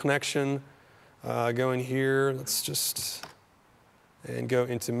 Install a new connection. Go in here. Let's just, and go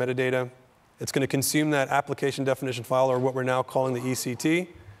into Metadata. It's going to consume that application definition file, or what we're now calling the ECT.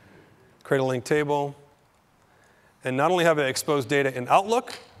 Create a link table. And not only have I exposed data in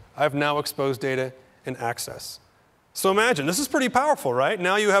Outlook, I've now exposed data in Access. So imagine, this is pretty powerful, right?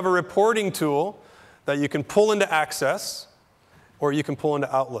 Now you have a reporting tool that you can pull into Access, or you can pull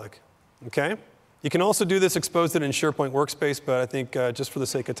into Outlook, okay? You can also do this, expose it in SharePoint Workspace, but I think just for the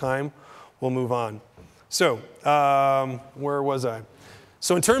sake of time, we'll move on. So where was I?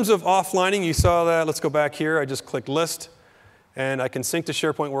 So in terms of offlining, you saw that. Let's go back here. I just clicked List, and I can sync to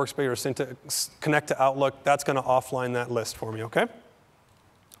SharePoint Workspace or connect to Outlook. That's going to offline that list for me, okay?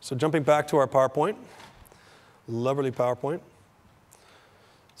 So jumping back to our PowerPoint, lovely PowerPoint.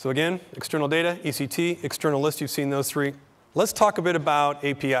 So again, external data, ECT, external list, you've seen those three. Let's talk a bit about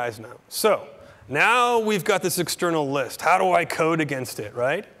APIs now. So now we've got this external list. How do I code against it,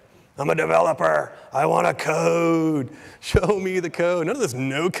 right? I'm a developer. I want to code. Show me the code. None of this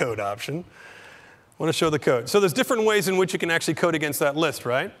no-code option. I want to show the code. So there's different ways in which you can actually code against that list,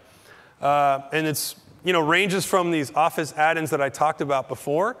 right? And it's ranges from these Office add-ins that I talked about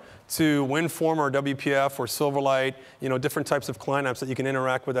before to WinForm or WPF or Silverlight, different types of client apps that you can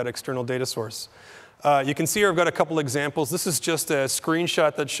interact with that external data source. You can see here I've got a couple examples. This is just a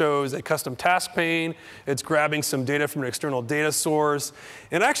screenshot that shows a custom task pane. It's grabbing some data from an external data source.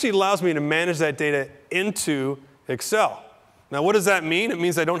 It actually allows me to manage that data into Excel. Now, what does that mean? It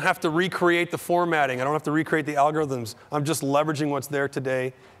means I don't have to recreate the formatting. I don't have to recreate the algorithms. I'm just leveraging what's there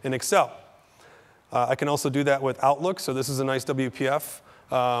today in Excel. I can also do that with Outlook. So this is a nice WPF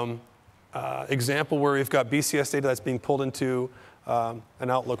example where we've got BCS data that's being pulled into an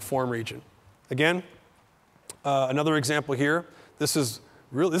Outlook form region. Again, another example here. This is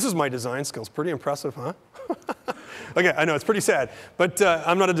my design skills. Pretty impressive, huh? Okay, I know, it's pretty sad. But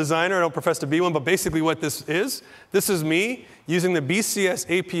I'm not a designer. I don't profess to be one. But basically what this is me using the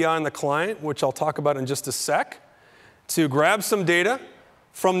BCS API on the client, which I'll talk about in just a sec, to grab some data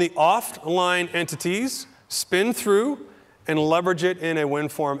from the offline entities, spin through, and leverage it in a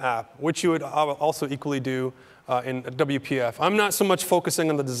WinForm app, which you would also equally do in WPF. I'm not so much focusing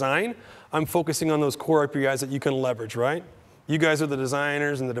on the design. I'm focusing on those core APIs that you can leverage, right? You guys are the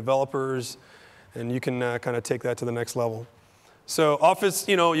designers and the developers, and you can kind of take that to the next level. So Office,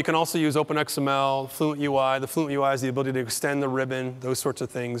 you can also use OpenXML, Fluent UI. The Fluent UI is the ability to extend the ribbon, those sorts of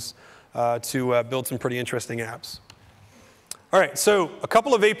things, to build some pretty interesting apps. All right, so a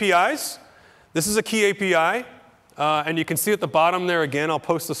couple of APIs. This is a key API, and you can see at the bottom there, again, I'll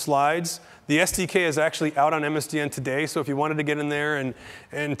post the slides. The SDK is actually out on MSDN today, so if you wanted to get in there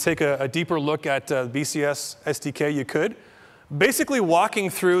and take a deeper look at BCS SDK, you could. Basically, walking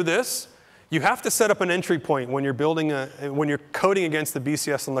through this, you have to set up an entry point when you're coding against the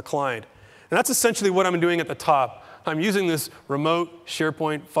BCS on the client. And that's essentially what I'm doing at the top. I'm using this remote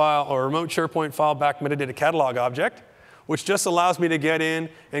SharePoint file back metadata catalog object, which just allows me to get in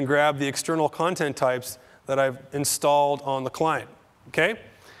and grab the external content types that I've installed on the client. Okay?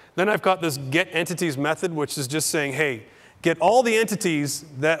 Then I've got this getEntities method, which is just saying, hey, get all the entities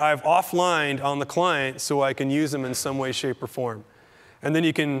that I've offlined on the client so I can use them in some way, shape, or form. And then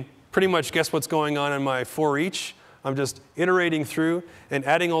you can pretty much guess what's going on in my for each. I'm just iterating through and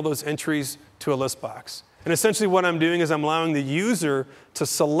adding all those entries to a list box. And essentially what I'm doing is I'm allowing the user to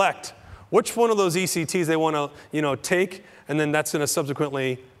select which one of those ECTs they want to take, and then that's going to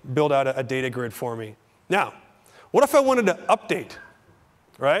subsequently build out a data grid for me. Now, what if I wanted to update?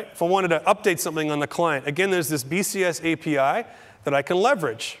 Right? If I wanted to update something on the client, again, there's this BCS API that I can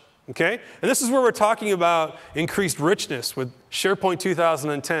leverage. Okay? And this is where we're talking about increased richness with SharePoint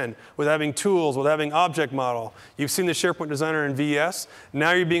 2010, with having tools, with having object model. You've seen the SharePoint Designer in VS.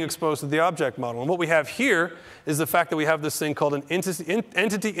 Now you're being exposed to the object model. And what we have here is the fact that we have this thing called an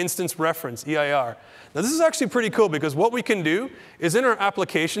Entity Instance Reference, EIR. Now this is actually pretty cool because what we can do is in our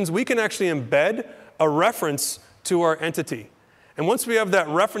applications, we can actually embed a reference to our entity. And once we have that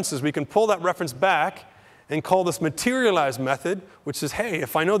references, we can pull that reference back and call this materialize method, which says, hey,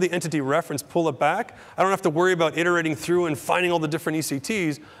 if I know the entity reference, pull it back. I don't have to worry about iterating through and finding all the different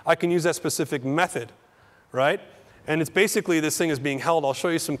ECTs. I can use that specific method, right? And it's basically this thing is being held. I'll show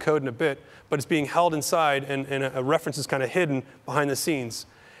you some code in a bit, but it's being held inside, and a reference is kind of hidden behind the scenes.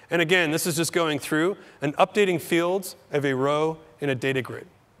 And again, this is just going through and updating fields of a row in a data grid.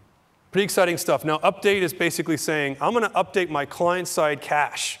 Pretty exciting stuff. Now, update is basically saying, I'm going to update my client-side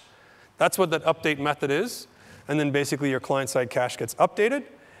cache. That's what that update method is. And then basically your client-side cache gets updated.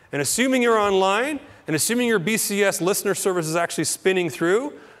 And assuming you're online, and assuming your BCS listener service is actually spinning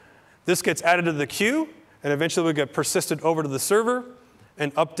through, this gets added to the queue, and eventually will get persisted over to the server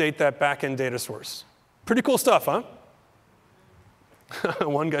and update that back-end data source. Pretty cool stuff, huh?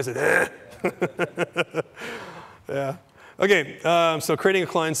 One guy said, eh. Yeah. OK, so creating a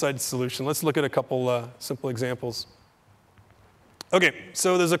client-side solution. Let's look at a couple simple examples. OK,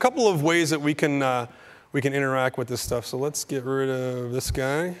 so there's a couple of ways that we can interact with this stuff. So let's get rid of this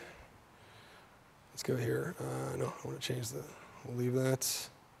guy. Let's go here. No, I want to change that. We'll leave that.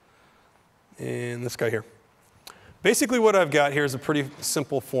 And this guy here. Basically, what I've got here is a pretty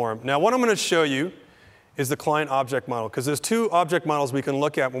simple form. Now, what I'm going to show you is the client object model, because there's two object models we can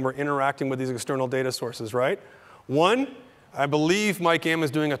look at when we're interacting with these external data sources, right? One, I believe Mike Am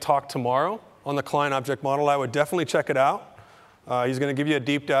is doing a talk tomorrow on the client object model. I would definitely check it out. He's going to give you a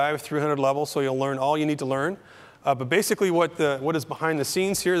deep dive, 300 levels, so you'll learn all you need to learn. But basically what is behind the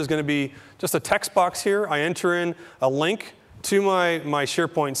scenes here is going to be just a text box here. I enter in a link to my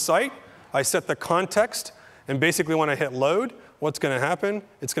SharePoint site. I set the context. And basically when I hit load, what's going to happen?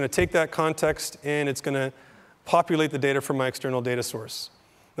 It's going to take that context and it's going to populate the data from my external data source.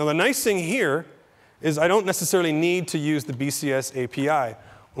 Now the nice thing here is I don't necessarily need to use the BCS API.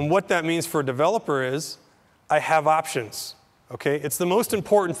 And what that means for a developer is I have options. Okay? It's the most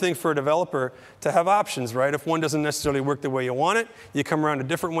important thing for a developer to have options, right? If one doesn't necessarily work the way you want it, you come around a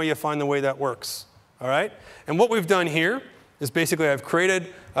different way, you find the way that works. All right? And what we've done here is basically I've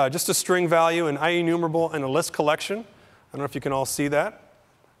created just a string value, an IEnumerable, and a list collection. I don't know if you can all see that.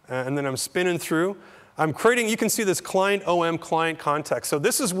 And then I'm spinning through. I'm creating, you can see this client OM client context. So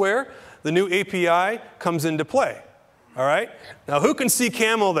this is where the new API comes into play. All right? Now who can see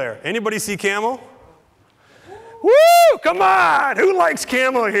camel there? Anybody see camel? Woo! Come on! Who likes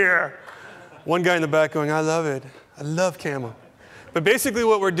camel here? One guy in the back going, I love it. I love camel. But basically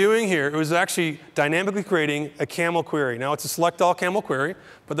what we're doing here is actually dynamically creating a camel query. Now it's a select all camel query,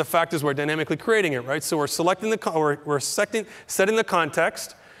 but the fact is we're dynamically creating it, right? So we're selecting setting the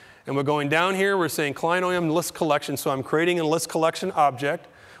context, and we're going down here, we're saying client OM list collection. So I'm creating a list collection object,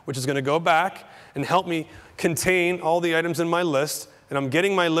 which is going to go back and help me contain all the items in my list, and I'm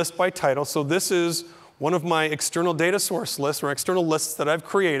getting my list by title. So this is one of my external data source lists or external lists that I've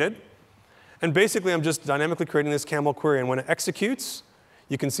created. And basically, I'm just dynamically creating this camel query. And when it executes,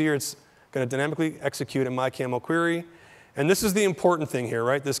 you can see here it's going to dynamically execute in my camel query. And this is the important thing here,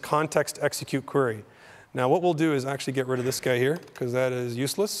 right? This context execute query. Now, what we'll do is actually get rid of this guy here, because that is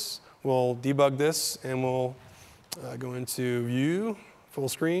useless. We'll debug this, and we'll go into View, full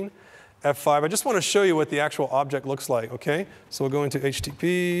screen, F5. I just want to show you what the actual object looks like, OK? So we'll go into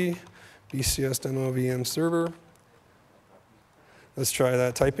HTTP. BCS demo VM server. Let's try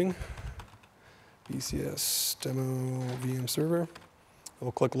that typing. BCS demo VM server.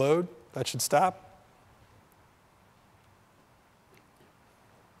 We'll click load. That should stop.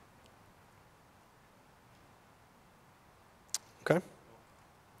 OK.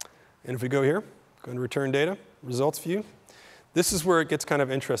 And if we go here, go into return data, results view. This is where it gets kind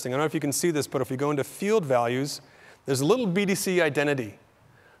of interesting. I don't know if you can see this, but if we go into field values, there's a little BDC identity.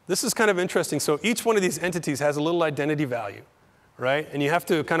 This is kind of interesting. So each one of these entities has a little identity value, right? And you have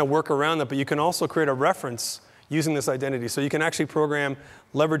to kind of work around that, but you can also create a reference using this identity. So you can actually program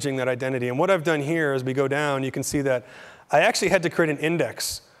leveraging that identity. And what I've done here, as we go down, you can see that I actually had to create an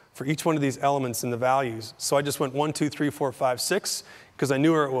index for each one of these elements in the values. So I just went 1, 2, 3, 4, 5, 6, because I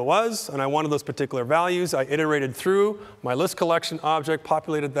knew where it was, and I wanted those particular values. I iterated through my list collection object,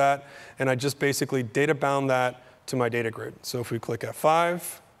 populated that, and I just basically data bound that to my data grid. So if we click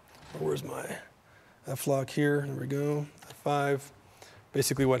F5, where's my F-lock here? There we go, F5.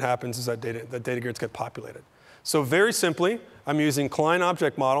 Basically what happens is that data grids get populated. So very simply, I'm using client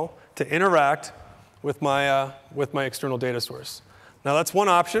object model to interact with my external data source. Now that's one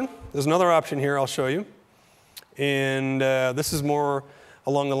option. There's another option here I'll show you. And this is more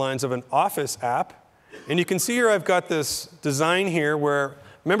along the lines of an Office app. And you can see here I've got this design here where,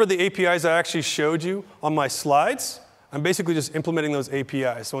 remember the APIs I actually showed you on my slides? I'm basically just implementing those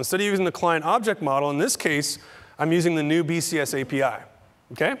APIs. So instead of using the client object model, in this case, I'm using the new BCS API.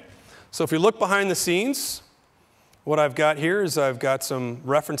 Okay? So if you look behind the scenes, what I've got here is I've got some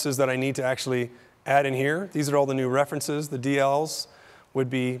references that I need to actually add in here. These are all the new references. The DLs would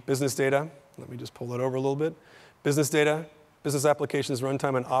be business data. Let me just pull that over a little bit. Business data, business applications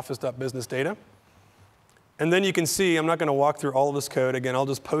runtime, and office.business data. And then you can see, I'm not going to walk through all of this code. Again, I'll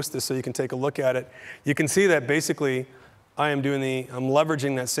just post this so you can take a look at it. You can see that basically I'm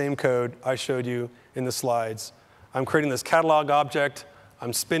leveraging that same code I showed you in the slides. I'm creating this catalog object.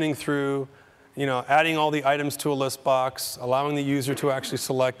 I'm spinning through, adding all the items to a list box, allowing the user to actually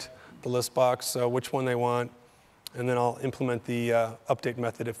select the list box, which one they want, and then I'll implement the update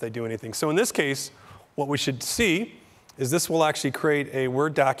method if they do anything. So in this case, what we should see is this will actually create a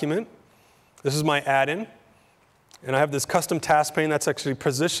Word document. This is my add-in. And I have this custom task pane that's actually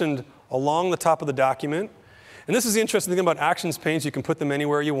positioned along the top of the document. And this is the interesting thing about actions panes. You can put them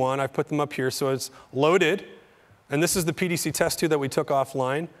anywhere you want. I've put them up here, so it's loaded. And this is the PDC test 2 that we took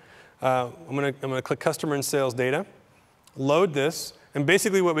offline. I'm going to click Customer and Sales Data, load this. And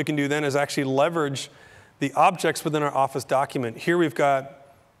basically what we can do then is actually leverage the objects within our Office document. Here we've got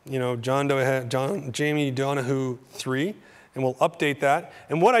Jamie Donahue 3. And we'll update that.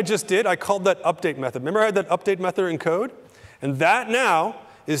 And what I just did, I called that update method. Remember I had that update method in code? And that now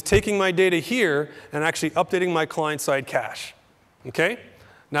is taking my data here and actually updating my client-side cache. Okay?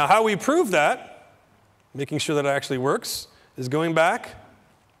 Now how we prove that, making sure that it actually works, is going back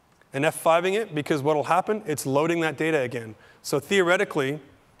and F5ing it, because what will happen, it's loading that data again. So theoretically,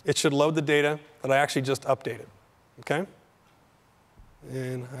 it should load the data that I actually just updated. Okay?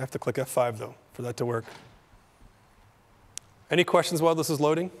 And I have to click F5, though, for that to work. Any questions while this is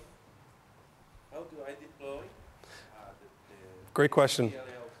loading? How do I deploy Great question. PLLs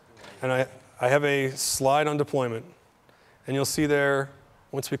to And I have a slide on deployment. And you'll see there,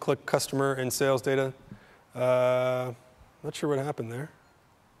 once we click customer and sales data, not sure what happened there,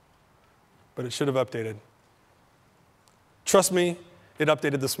 but it should have updated. Trust me, it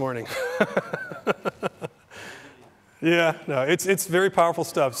updated this morning. Yeah, no, it's very powerful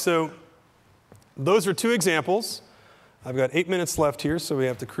stuff. So those are two examples. I've got 8 minutes left here, so we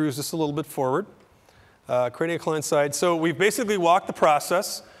have to cruise just a little bit forward. Creating a client side. So we've basically walked the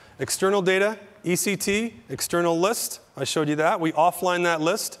process. External data, ECT, external list. I showed you that. We offline that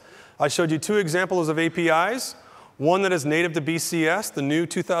list. I showed you two examples of APIs. One that is native to BCS, the new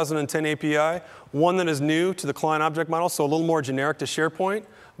 2010 API. One that is new to the client object model, so a little more generic to SharePoint.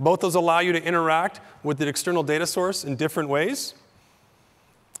 Both those allow you to interact with the external data source in different ways.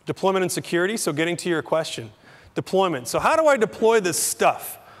 Deployment and security, so getting to your question. Deployment. So how do I deploy this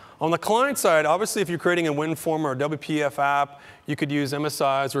stuff? On the client side, obviously, if you're creating a WinForm or a WPF app, you could use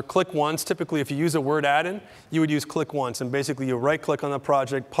MSIs or click once. Typically, if you use a Word add-in, you would use click once. And basically, you right-click on the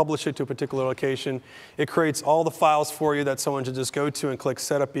project, publish it to a particular location. It creates all the files for you that someone should just go to and click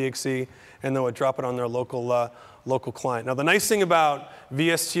Setup EXE, and then would drop it on their local client. Now, the nice thing about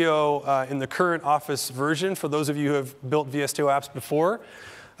VSTO in the current Office version, for those of you who have built VSTO apps before,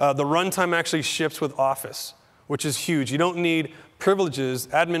 the runtime actually ships with Office, which is huge. You don't need privileges,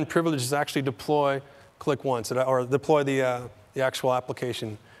 admin privileges to actually deploy click once, or deploy the actual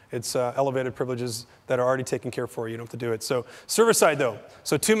application. It's elevated privileges that are already taken care of for you. You don't have to do it. So server side, though.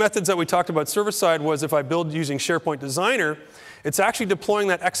 So two methods that we talked about server side was if I build using SharePoint Designer, it's actually deploying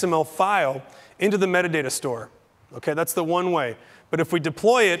that XML file into the metadata store. Okay, that's the one way. But if we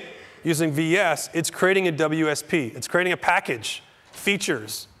deploy it using VS, it's creating a WSP. It's creating a package,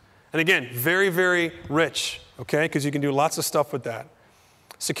 features. And again, very, very rich, okay, because you can do lots of stuff with that.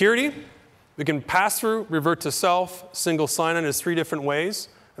 Security, we can pass through, revert to self, single sign-on is 3 different ways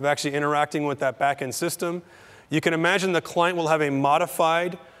of actually interacting with that back-end system. You can imagine the client will have a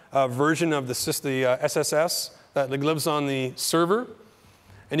modified version of the SSS that lives on the server.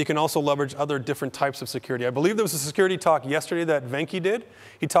 And you can also leverage other different types of security. I believe there was a security talk yesterday that Venki did.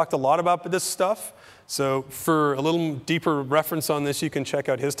 He talked a lot about this stuff. So for a little deeper reference on this, you can check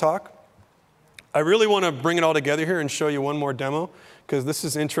out his talk. I really want to bring it all together here and show you one more demo, because this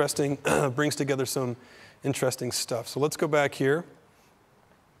is interesting, brings together some interesting stuff. So let's go back here.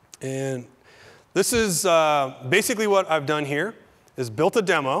 And this is basically what I've done here, is built a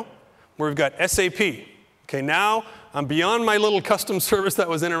demo where we've got SAP. Okay, now I'm beyond my little custom service that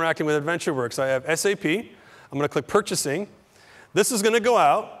was interacting with AdventureWorks. I have SAP. I'm going to click Purchasing. This is going to go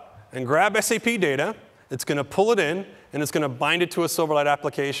out and grab SAP data. It's going to pull it in, and it's going to bind it to a Silverlight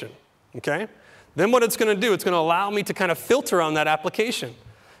application. Okay? Then what it's going to do, it's going to allow me to kind of filter on that application.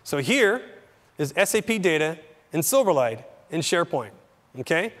 So here is SAP data in Silverlight in SharePoint.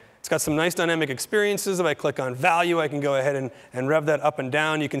 Okay? It's got some nice dynamic experiences. If I click on value, I can go ahead and rev that up and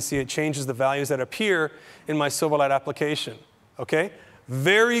down. You can see it changes the values that appear in my Silverlight application. Okay?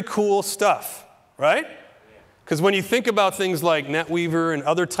 Very cool stuff, right? Because when you think about things like NetWeaver and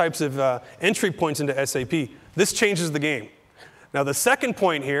other types of entry points into SAP, this changes the game. Now, the second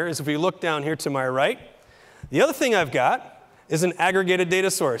point here is if we look down here to my right, the other thing I've got is an aggregated data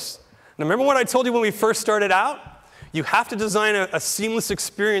source. Now, remember what I told you when we first started out? You have to design a seamless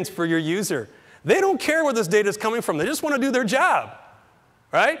experience for your user. They don't care where this data is coming from. They just want to do their job,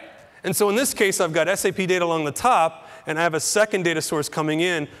 right? And so in this case, I've got SAP data along the top, and I have a second data source coming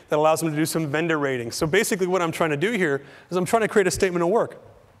in that allows me to do some vendor rating. So basically what I'm trying to do here is I'm trying to create a statement of work.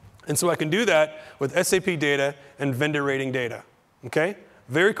 And so I can do that with SAP data and vendor rating data. Okay?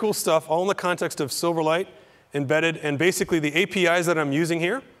 Very cool stuff, all in the context of Silverlight embedded. And basically the APIs that I'm using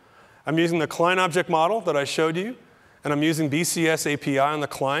here, I'm using the client object model that I showed you, and I'm using BCS API on the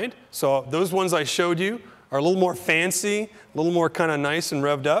client. So those ones I showed you are a little more fancy, a little more kind of nice and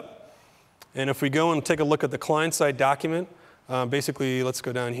revved up. And if we go and take a look at the client-side document, basically, let's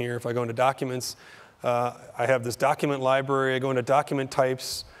go down here. If I go into Documents, I have this document library. I go into Document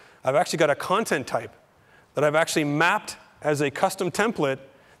Types. I've actually got a content type that I've actually mapped as a custom template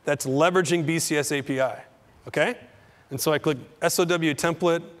that's leveraging BCS API. Okay? And so I click SOW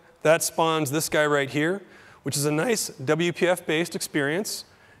template. That spawns this guy right here, which is a nice WPF-based experience.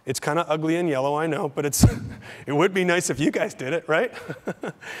 It's kind of ugly and yellow, I know, but it would be nice if you guys did it, right?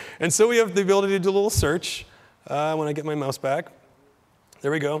 And so we have the ability to do a little search when I get my mouse back. There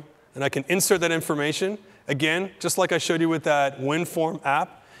we go. and I can insert that information. Again, just like I showed you with that WinForm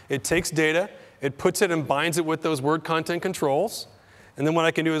app, it takes data, it puts it and binds it with those word content controls. And then what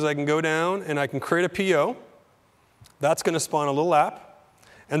I can do is I can go down and I can create a PO. That's going to spawn a little app.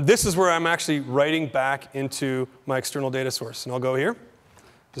 And this is where I'm actually writing back into my external data source. And I'll go here,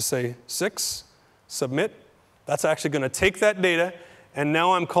 just say 6, submit. That's actually going to take that data, and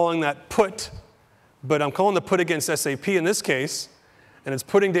now I'm calling that put. But I'm calling the put against SAP in this case, and it's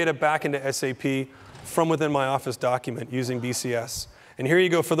putting data back into SAP from within my Office document using BCS. And here you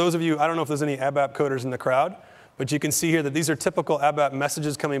go. For those of you, I don't know if there's any ABAP coders in the crowd, but you can see here that these are typical ABAP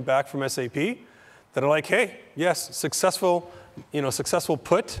messages coming back from SAP that are like, hey, yes, successful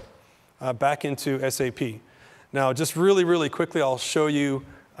put back into SAP. Now, just really, really quickly, I'll show you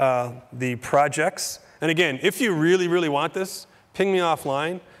the projects. And again, if you really, really want this, ping me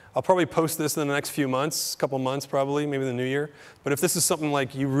offline. I'll probably post this in the next few months, couple months probably, maybe the new year. But if this is something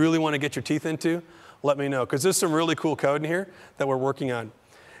like you really want to get your teeth into, let me know, because there's some really cool code in here that we're working on.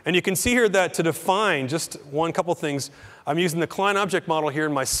 And you can see here that to define just couple things, I'm using the client object model here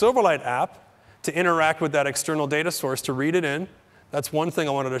in my Silverlight app to interact with that external data source to read it in. That's one thing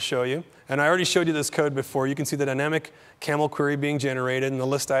I wanted to show you. And I already showed you this code before. You can see the dynamic camel query being generated and the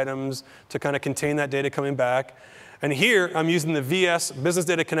list items to kind of contain that data coming back. And here, I'm using the VS Business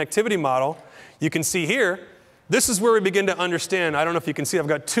Data Connectivity model. You can see here, this is where we begin to understand. I don't know if you can see, I've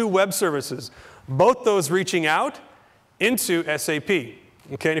got 2 web services, both those reaching out into SAP.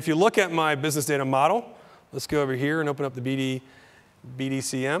 Okay, and if you look at my business data model, let's go over here and open up the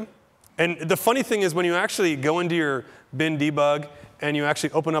BDCM. And the funny thing is when you actually go into your bin debug and you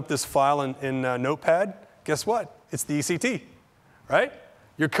actually open up this file in Notepad, guess what? It's the ECT, right?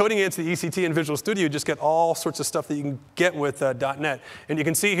 You're coding against the ECT in Visual Studio, you just get all sorts of stuff that you can get with .NET. And you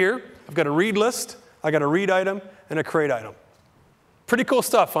can see here, I've got a read list, I got a read item, and a create item. Pretty cool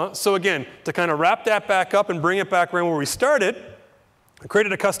stuff, huh? So again, to kind of wrap that back up and bring it back around where we started, I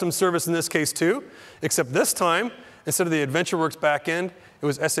created a custom service in this case too, except this time, instead of the AdventureWorks backend, it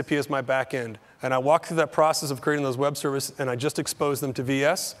was SAP as my backend. And I walked through that process of creating those web services, and I just exposed them to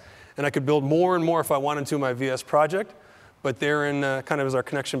VS. And I could build more and more if I wanted to in my VS project. But they're in kind of as our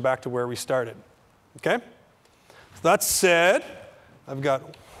connection back to where we started. Okay? So that said, I've got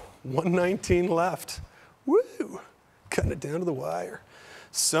 119 left. Woo! Cutting it down to the wire.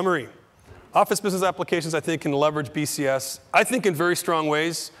 Summary. Office business applications, I think, can leverage BCS, I think, in very strong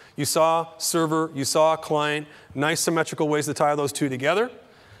ways. You saw server, you saw client, nice symmetrical ways to tie those two together.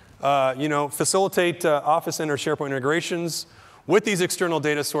 Facilitate Office and or SharePoint integrations with these external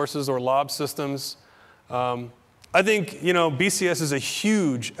data sources or lob systems. I think BCS is a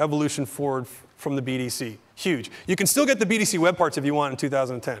huge evolution forward from the BDC. Huge. You can still get the BDC web parts if you want in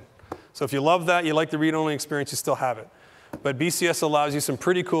 2010. So if you love that, you like the read-only experience, you still have it. But BCS allows you some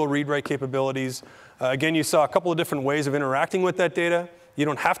pretty cool read-write capabilities. Again, you saw a couple of different ways of interacting with that data. You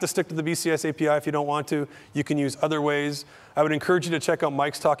don't have to stick to the BCS API if you don't want to. You can use other ways. I would encourage you to check out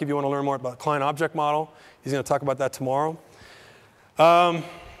Mike's talk if you want to learn more about client object model. He's going to talk about that tomorrow.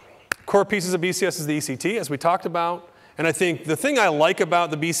 Core pieces of BCS is the ECT, as we talked about. And I think the thing I like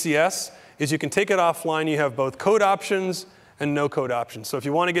about the BCS is you can take it offline. You have both code options and no code options. So if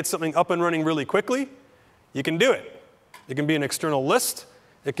you want to get something up and running really quickly, you can do it. It can be an external list.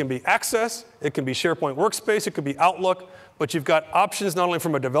 It can be Access. It can be SharePoint Workspace. It could be Outlook. But you've got options not only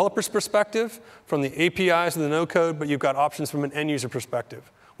from a developer's perspective, from the APIs and the no code, but you've got options from an end user perspective,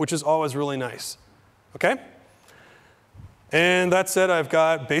 which is always really nice. Okay? And that said, I've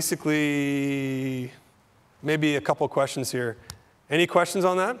got basically maybe a couple questions here. Any questions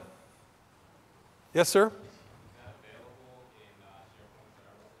on that? Yes, sir?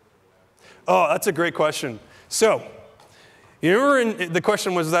 Oh, that's a great question. So, you remember the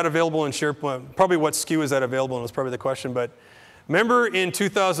question was that available in SharePoint? Probably what SKU is that available in was probably the question. But remember in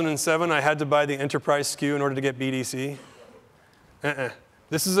 2007, I had to buy the enterprise SKU in order to get BDC?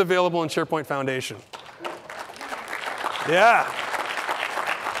 This is available in SharePoint Foundation. Yeah.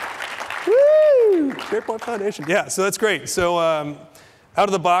 Woo! SharePoint Foundation. Yeah, so that's great. So out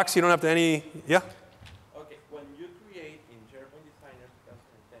of the box, you don't have to yeah? Okay, when you create in SharePoint Designer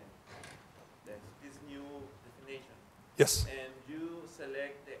 2010, there's this new definition. Yes. And you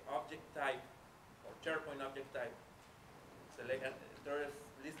select the object type, or SharePoint object type. Select, and there is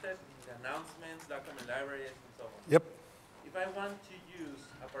listed the announcements, document libraries, and so on. Yep. If I want to use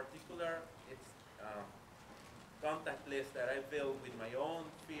a particular contact list that I build with my own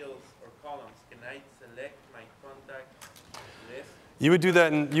fields or columns, can I select my contact list? You would do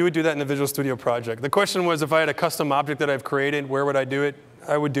that in the Visual Studio project. The question was if I had a custom object that I've created, where would I do it?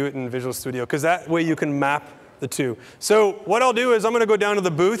 I would do it in Visual Studio, because that way you can map the two. So what I'll do is I'm going to go down to the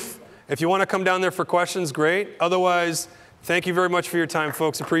booth. If you want to come down there for questions, great. Otherwise, thank you very much for your time,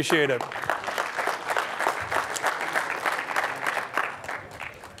 folks. Appreciate it.